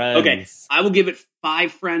 Wow. Friends. Okay. I will give it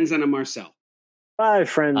 5 friends and a Marcel. 5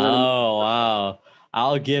 friends. Oh, wow.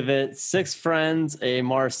 I'll give it 6 friends, a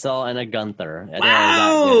Marcel, and a Gunther.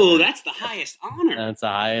 Wow, that's the highest honor. That's the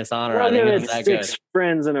highest honor. I'll give it 6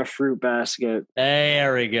 friends and a fruit basket.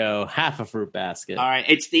 There we go. Half a fruit basket. All right,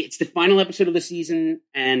 it's the final episode of the season,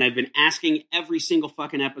 and I've been asking every single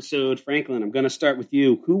fucking episode. Franklin, I'm going to start with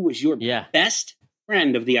you. Who was your best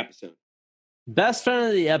friend of the episode? Best friend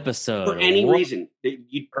of the episode. For any reason.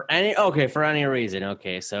 For any reason.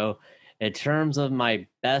 Okay, so in terms of my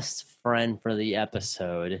best friend for the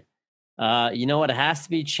episode, you know what? It has to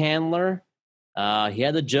be Chandler. He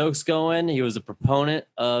had the jokes going. He was a proponent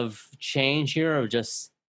of change here, of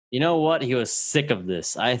just, you know what? He was sick of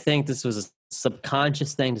this. I think this was a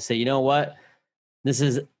subconscious thing to say, you know what?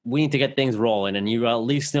 We need to get things rolling, and you at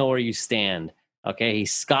least know where you stand. Okay, he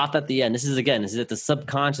scoffed at the end. This is at the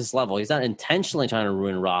subconscious level. He's not intentionally trying to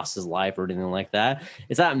ruin Ross's life or anything like that.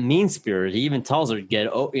 It's not mean spirit. He even tells her, get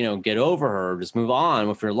over her, just move on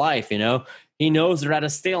with your life. He knows they're at a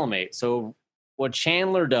stalemate. So what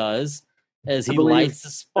Chandler does is he lights the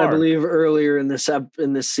spark. I believe earlier in this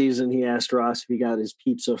season, he asked Ross if he got his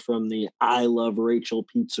pizza from the I Love Rachel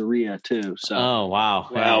Pizzeria too. So, oh wow,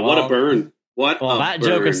 what a burn! That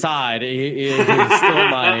joke aside, he's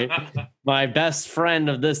still my best friend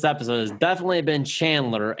of this episode has definitely been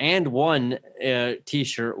Chandler, and one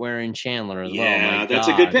T-shirt wearing Chandler as well. Yeah, that's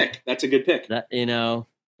a good pick. That's a good pick.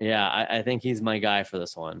 I think he's my guy for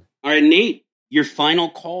this one. All right, Nate, your final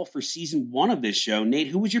call for season 1 of this show. Nate,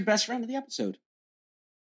 who was your best friend of the episode?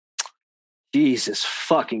 Jesus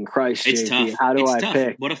fucking Christ, it's JP. Tough. How do I tough.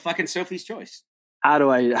 pick? What a fucking Sophie's choice. How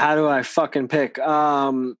do I fucking pick?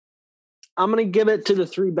 I'm gonna give it to the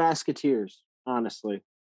 3 Basketeers, honestly.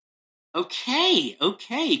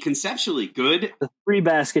 Okay. Conceptually, good. The 3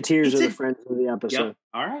 Basketeers are the friends of the episode. Yep.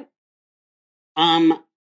 All right.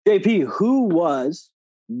 JP, who was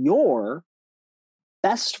your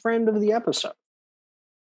best friend of the episode?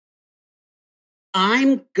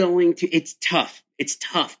 I'm going to. It's tough. It's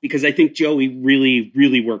tough because I think Joey really,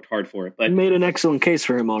 really worked hard for it. But you made an excellent case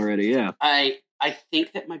for him already. Yeah. I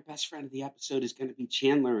think that my best friend of the episode is going to be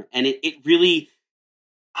Chandler, and it really.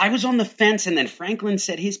 I was on the fence, and then Franklin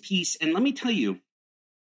said his piece, and let me tell you,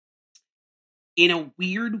 in a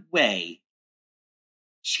weird way,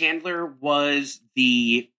 Chandler was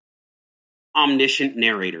the omniscient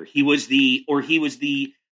narrator. He was the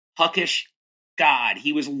puckish god.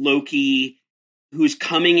 He was Loki, who's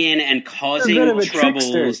coming in and causing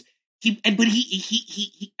troubles.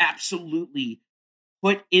 He absolutely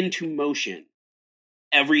put into motion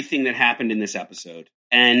everything that happened in this episode,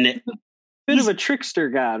 and. Bit of a trickster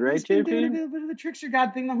god, right, JP? Doing a bit of the trickster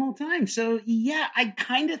god thing the whole time. So, yeah, I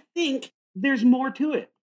kind of think there's more to it.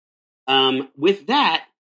 With that,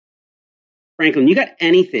 Franklin, you got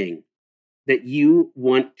anything that you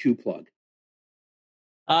want to plug?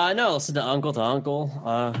 No, listen to Uncle.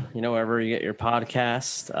 Wherever you get your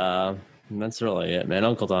podcast. That's really it, man.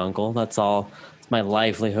 Uncle to Uncle. That's all. It's my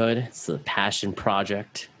livelihood. It's a passion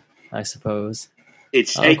project, I suppose.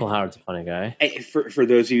 Uncle Howard's a funny guy. For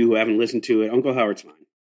those of you who haven't listened to it, Uncle Howard's fine.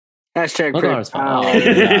 Hashtag Uncle Howard's fine.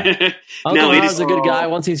 Yeah. Uncle Howard's a good guy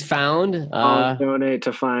once he's found. I'll donate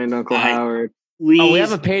to find Uncle Howard. We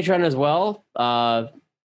have a Patreon as well,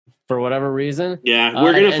 for whatever reason. Yeah,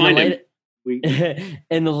 we're going to find him.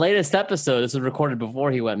 In the latest episode, this was recorded before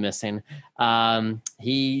he went missing,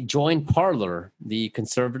 he joined Parler, the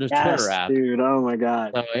conservative Twitter app. Dude, oh my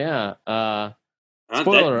God. Oh, yeah.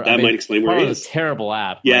 Spoiler, that might explain where it is. Parler's a terrible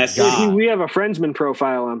app. Yes. We have a Friendsman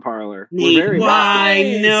profile on Parler.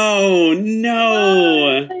 Why? No.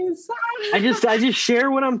 I just share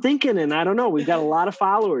what I'm thinking, and I don't know. We've got a lot of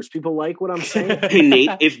followers. People like what I'm saying. Hey,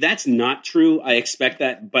 Nate, if that's not true, I expect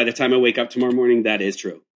that by the time I wake up tomorrow morning, that is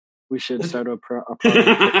true. We should start a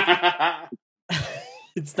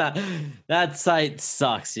It's not. That site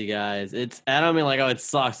sucks, you guys. I don't mean like, it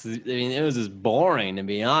sucks. I mean, it was just boring, to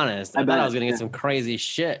be honest. I thought I was going to get some crazy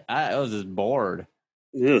shit. I was just bored.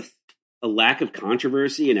 Ugh. A lack of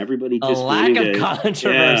controversy and everybody just controversy.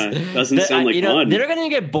 Yeah, doesn't sound like fun. They're going to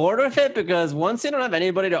get bored with it because once they don't have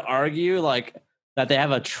anybody to argue, like that they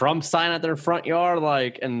have a Trump sign at their front yard,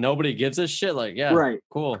 like, and nobody gives a shit. Like, yeah, right,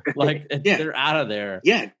 cool. Like, they're out of there.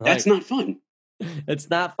 Yeah, that's not fun. It's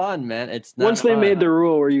not fun, man. It's not Once they made the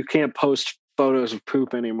rule where you can't post photos of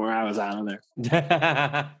poop anymore, I was out of there.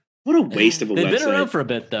 What a waste of a website. They've been around for a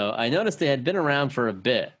bit, though. I noticed they had been around for a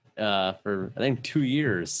bit, for I think 2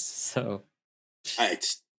 years. So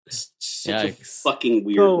it's such a fucking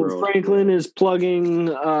weird world. Franklin is plugging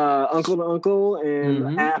Uncle to Uncle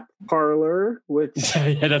and app Parler, which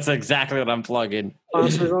yeah, that's exactly what I'm plugging.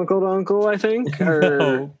 Sponsors Uncle to Uncle, I think.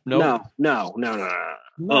 Or no.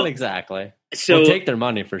 Not exactly. So we'll take their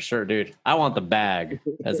money for sure, dude. I want the bag,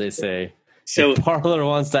 as they say. So if Parler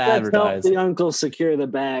wants to advertise. Help the uncle secure the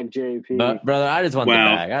bag, JP. But, brother, I just want the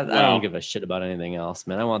bag. I don't give a shit about anything else,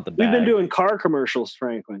 man. I want the bag. We've been doing car commercials,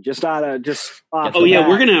 Franklin. Just off. Oh yeah,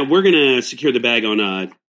 we're gonna secure the bag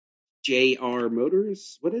on JR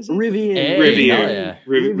Motors. What is it? Rivian.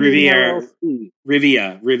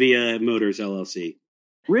 Rivia Motors LLC.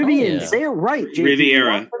 Rivian, say it right, JP.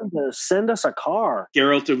 Riviera. To send us a car.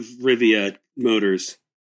 Geralt of Rivia Motors.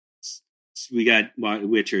 We got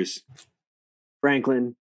Witchers.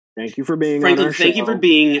 Franklin, thank you for being on our show. Thank you for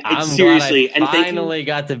being. I'm seriously, glad I finally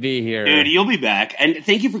got to be here, dude. You'll be back, and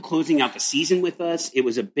thank you for closing out the season with us. It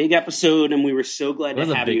was a big episode, and we were so glad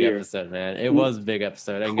to have you here. It was a big episode, man. It was a big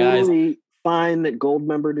episode, and guys, fine that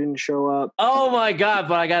Goldmember didn't show up. Oh my God!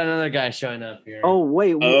 But I got another guy showing up here. Oh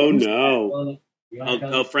wait! Oh no!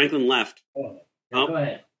 Oh, Franklin left. No, go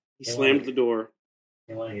ahead. He slammed the door.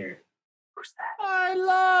 I want to hear it. Who's that? I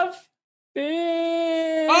love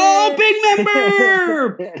Big. Oh, Big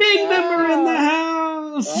Member! Big Member in the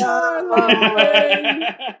house.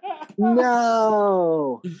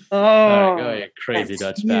 No. Oh, right, go ahead, crazy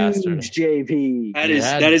Dutch bastard. JP. That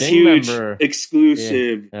is huge. Member.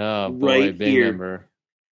 Exclusive. Yeah. Oh boy, right Big here. Member.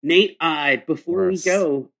 Nate, before we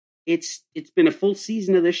go, it's been a full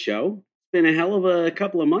season of this show. It's been a hell of a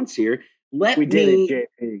couple of months here. Let me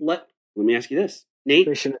ask you this, Nate.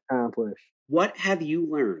 Mission accomplished. What have you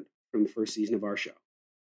learned from the first season of our show?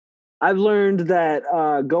 I've learned that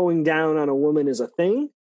going down on a woman is a thing.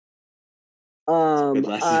 I've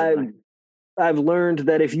learned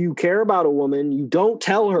that if you care about a woman, you don't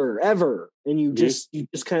tell her ever, and you just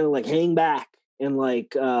kind of like hang back and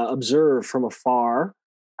like observe from afar.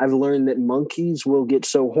 I've learned that monkeys will get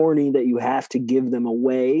so horny that you have to give them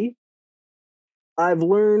away. I've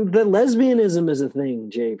learned that lesbianism is a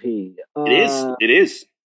thing, JP. It is.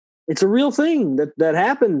 It's a real thing that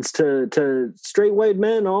happens to straight white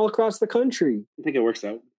men all across the country. I think it works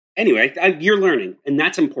out. Anyway, you're learning, and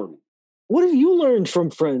that's important. What have you learned from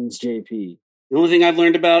Friends, JP? The only thing I've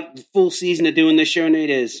learned about the full season of doing this show, Nate,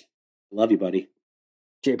 is I love you, buddy.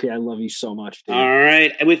 JP, I love you so much, dude. All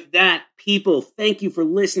right. And with that, people, thank you for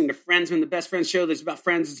listening to Friends, the best Friends show that's about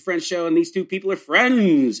friends. It's a Friends show, and these two people are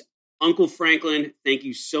friends. Uncle Franklin, thank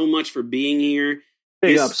you so much for being here.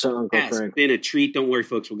 Big ups to Uncle Franklin. It's been a treat. Don't worry,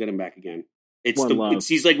 folks. We'll get him back again. Love.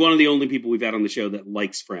 He's like one of the only people we've had on the show that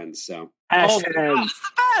likes Friends. So, it's the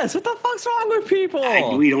best. What the fuck's wrong with people?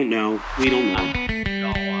 We don't know.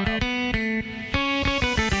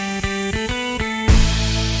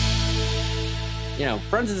 You know,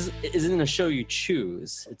 Friends isn't a show you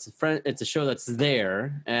choose. It's a show that's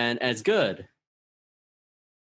there, and it's good.